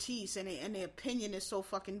expertise, and their opinion is so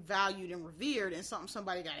fucking valued and revered, and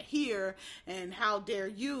somebody gotta hear, and how dare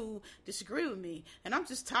you disagree with me. And I'm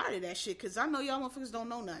just tired of that shit, because I know y'all motherfuckers don't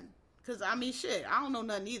know nothing. Because, I mean, shit, I don't know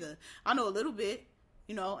nothing either. I know a little bit.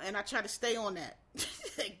 You know, and I try to stay on that.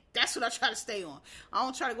 That's what I try to stay on. I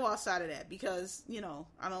don't try to go outside of that because, you know,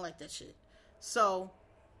 I don't like that shit. So,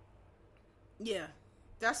 yeah,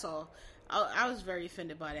 that's all. I was very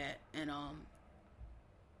offended by that, and I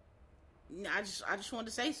just wanted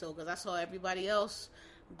to say so because I saw everybody else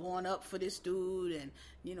going up for this dude and,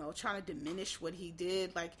 you know, trying to diminish what he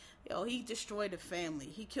did. Like, yo, he destroyed a family.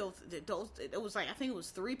 He killed those. It was like, I think it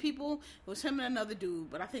was 3 people. It was him and another dude,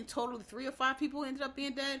 but I think totally 3 or 5 people ended up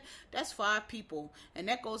being dead. That's 5 people, and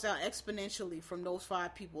that goes out exponentially from those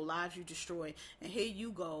 5 people lives you destroy. And here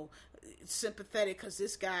you go, sympathetic because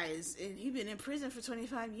this guy he been in prison for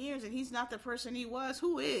 25 years and he's not the person he was.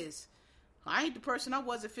 Who is? I ain't the person I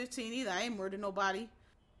was at 15 either. I ain't murdered nobody.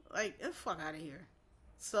 Like, get the fuck out of here.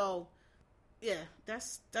 So, yeah,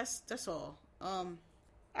 that's all.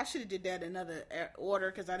 I should have did that in another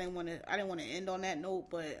order because I didn't want to end on that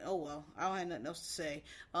note. But oh well, I don't have nothing else to say.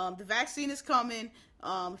 The vaccine is coming.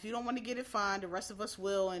 If you don't want to get it, fine. The rest of us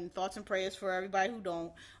will. And thoughts and prayers for everybody who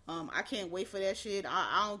don't. I can't wait for that shit.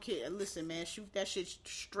 I don't care. Listen, man, shoot that shit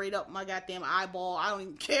straight up my goddamn eyeball. I don't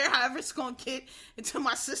even care however it's gonna get into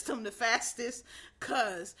my system the fastest.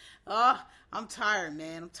 Cause I'm tired,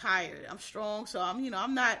 man. I'm tired. I'm strong, so I'm good.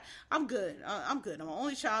 I'm good. I'm an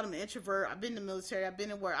only child. I'm an introvert. I've been in the military. I've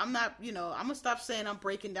been in work. I'm not, I'm gonna stop saying I'm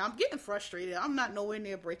breaking down. I'm getting frustrated. I'm not nowhere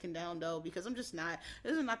near breaking down though, because I'm just not.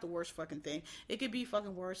 This is not the worst fucking thing. It could be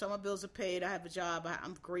fucking worse. All my bills are paid. I have a job.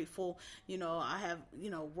 I'm grateful. I have,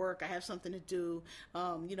 work. I have something to do.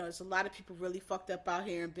 There's a lot of people really fucked up out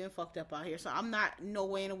here and been fucked up out here. So I'm not no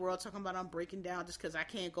way in the world talking about I'm breaking down just because I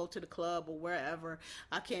can't go to the club or wherever.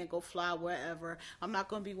 I can't go fly wherever. I'm not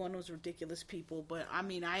going to be one of those ridiculous people, but I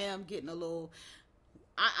mean, I am getting a little,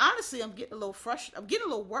 I'm getting a little frustrated. I'm getting a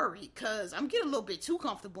little worried because I'm getting a little bit too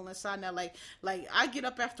comfortable inside now. Like I get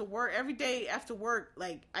up after work every day after work.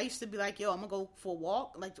 Like I used to be like, yo, I'm gonna go for a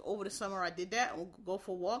walk. Like over the summer I did that. I'm gonna go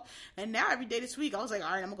for a walk. And now every day this week I was like,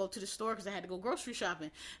 all right, I'm gonna go to the store because I had to go grocery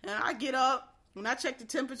shopping. And I get up and I check the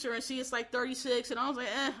temperature and see it's like 36, and I was like,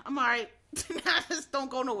 I'm all right. I just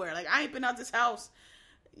don't go nowhere. Like I ain't been out this house,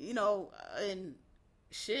 and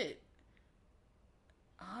shit.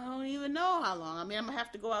 I don't even know how long. I mean, I'm going to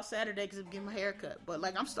have to go out Saturday because I'm getting my hair cut. But,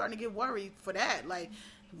 I'm starting to get worried for that. Like,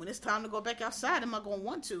 when it's time to go back outside, am I going to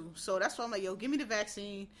want to? So, that's why I'm like, yo, give me the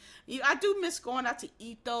vaccine. I do miss going out to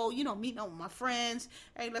eat, though. Meeting up with my friends.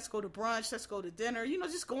 Hey, let's go to brunch. Let's go to dinner.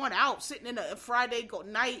 Just going out, sitting in a Friday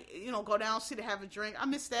night, go down, sit and have a drink. I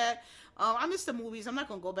miss that. I miss the movies. I'm not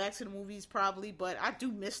gonna go back to the movies probably, but I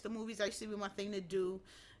do miss the movies. I used to be my thing to do.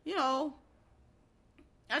 You know,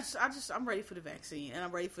 I'm ready for the vaccine, and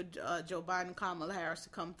I'm ready for Joe Biden and Kamala Harris to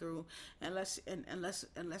come through, and let's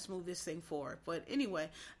move this thing forward. But anyway,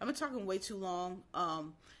 I've been talking way too long.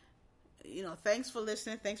 You know, thanks for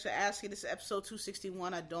listening. Thanks for asking. This is episode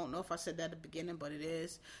 261. I don't know if I said that at the beginning, but it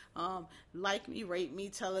is. Like me, rate me,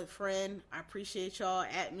 tell a friend. I appreciate y'all.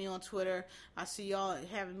 At me on Twitter. I see y'all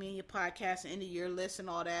having me in your podcast, end of year list and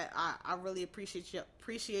all that. I really appreciate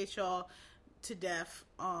y'all to death.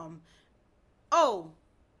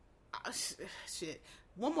 Shit.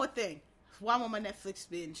 One more thing. While I'm on my Netflix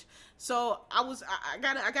binge. So I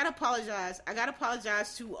gotta apologize. I gotta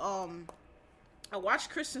apologize to I watched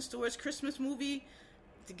Kristen Stewart's Christmas movie,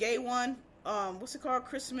 the gay one. What's it called?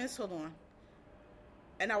 Christmas? Hold on.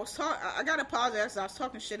 And I gotta apologize. I was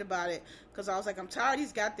talking shit about it because I was like, I'm tired of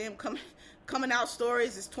these goddamn coming out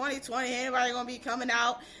stories. It's 2020. Anybody gonna be coming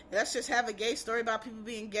out? Let's just have a gay story about people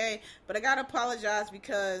being gay. But I gotta apologize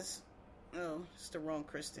because it's the wrong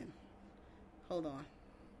Kristen. Hold on,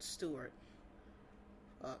 Stewart.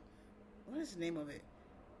 What is the name of it?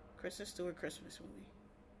 Kristen Stewart Christmas movie.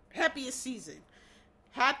 Happiest Season.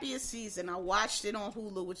 I watched it on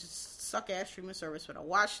Hulu, which is suck-ass streaming service, but I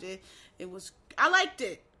watched it. I liked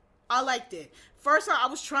it. First, I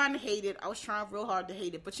was trying to hate it. I was trying real hard to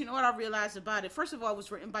hate it. But you know what I realized about it? First of all, it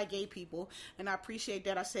was written by gay people, and I appreciate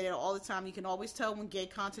that. I say that all the time. You can always tell when gay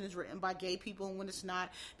content is written by gay people and when it's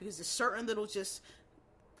not, because there's certain little just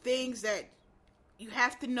things that you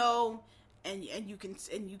have to know. And you can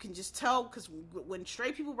just tell, because when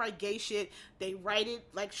straight people write gay shit, they write it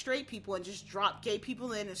like straight people and just drop gay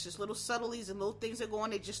people in. It's just little subtleties and little things that go on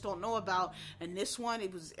they just don't know about. And this one, I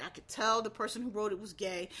could tell the person who wrote it was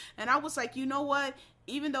gay. And I was like, you know what?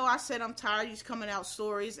 Even though I said I'm tired of these coming out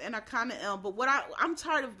stories, and I kind of am, but I'm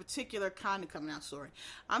tired of a particular kind of coming out story.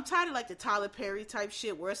 I'm tired of like the Tyler Perry type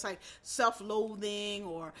shit where it's like self-loathing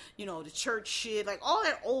or, you know, the church shit, like all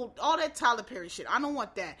that Tyler Perry shit. I don't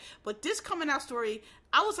want that. But this coming out story,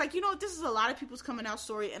 I was like, you know, this is a lot of people's coming out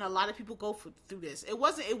story, and a lot of people go through this. It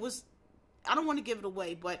was, I don't want to give it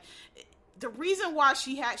away, but the reason why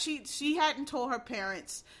she hadn't told her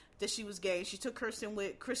parents that she was gay. She took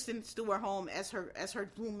Kristen Stewart home as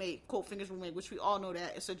her roommate, quote fingers roommate, which we all know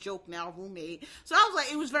that it's a joke now, roommate. So I was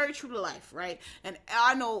like, it was very true to life, right? And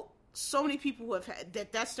I know so many people who have had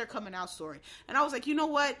that's their coming out story. And I was like, you know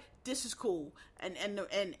what? This is cool. And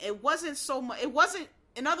it wasn't so much. It wasn't.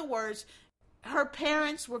 In other words, her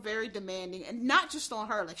parents were very demanding, and not just on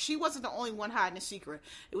her. Like, she wasn't the only one hiding a secret.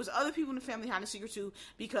 It was other people in the family hiding a secret too,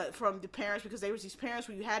 because from the parents, because there was these parents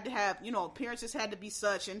where you had to have, you know, appearances had to be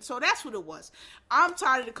such, and so that's what it was. I'm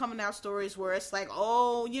tired of the coming out stories where it's like,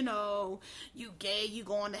 oh, you know, you gay, you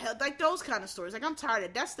going to hell, like those kind of stories. Like, I'm tired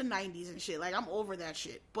of that's the 90s and shit. Like, I'm over that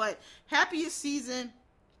shit. But Happiest Season,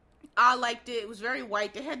 I liked it. It was very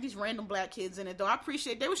white. They had these random black kids in it, though. I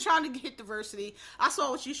appreciate it. They was trying to get diversity. I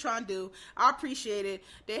saw what she was trying to do. I appreciate it.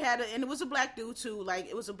 They had and it was a black dude, too. Like,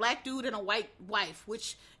 it was a black dude and a white wife,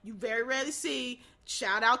 which you very rarely see.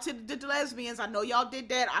 Shout out to the lesbians. I know y'all did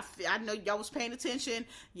that. I know y'all was paying attention,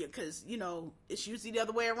 because, you know, it's usually the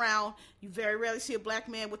other way around. You very rarely see a black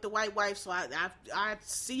man with the white wife, so I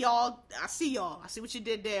see y'all. I see what you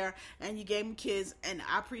did there, and you gave them kids, and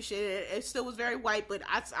I appreciate it. It still was very white, but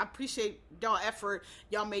I appreciate y'all effort.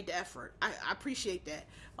 Y'all made the effort. I appreciate that.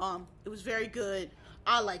 It was very good.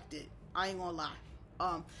 I liked it. I ain't gonna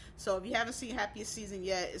lie. So if you haven't seen Happiest Season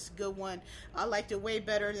yet, it's a good one. I liked it way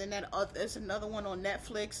better than that. There's another one on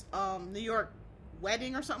Netflix, New York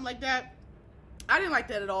Wedding or something like that. I didn't like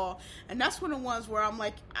that at all. And that's one of the ones where I'm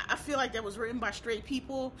like, I feel like that was written by straight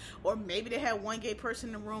people, or maybe they had one gay person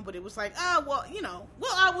in the room, but it was like, I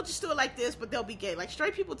will just do it like this, but they'll be gay. Like,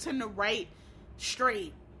 straight people tend to write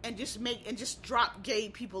straight and just drop gay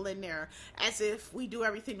people in there as if we do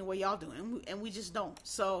everything the way y'all do, and we just don't.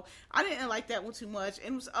 So I didn't like that one too much,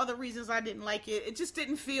 and it was other reasons I didn't like it. It just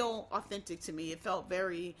didn't feel authentic to me. It felt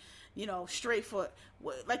very, you know, straight for,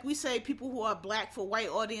 like we say, people who are black for white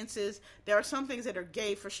audiences. There are some things that are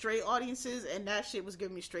gay for straight audiences, and that shit was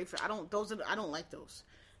giving me straight for, I don't like those.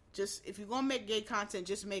 Just, if you're going to make gay content,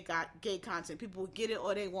 just make gay content. People will get it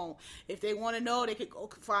or they won't. If they want to know, they could go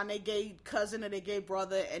find their gay cousin or their gay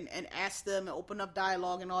brother and ask them and open up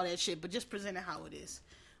dialogue and all that shit. But just present it how it is.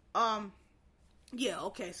 Yeah,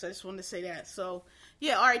 okay, so I just wanted to say that. So,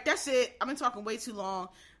 yeah, all right, that's it. I've been talking way too long.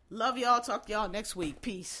 Love y'all. Talk to y'all next week.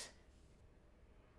 Peace.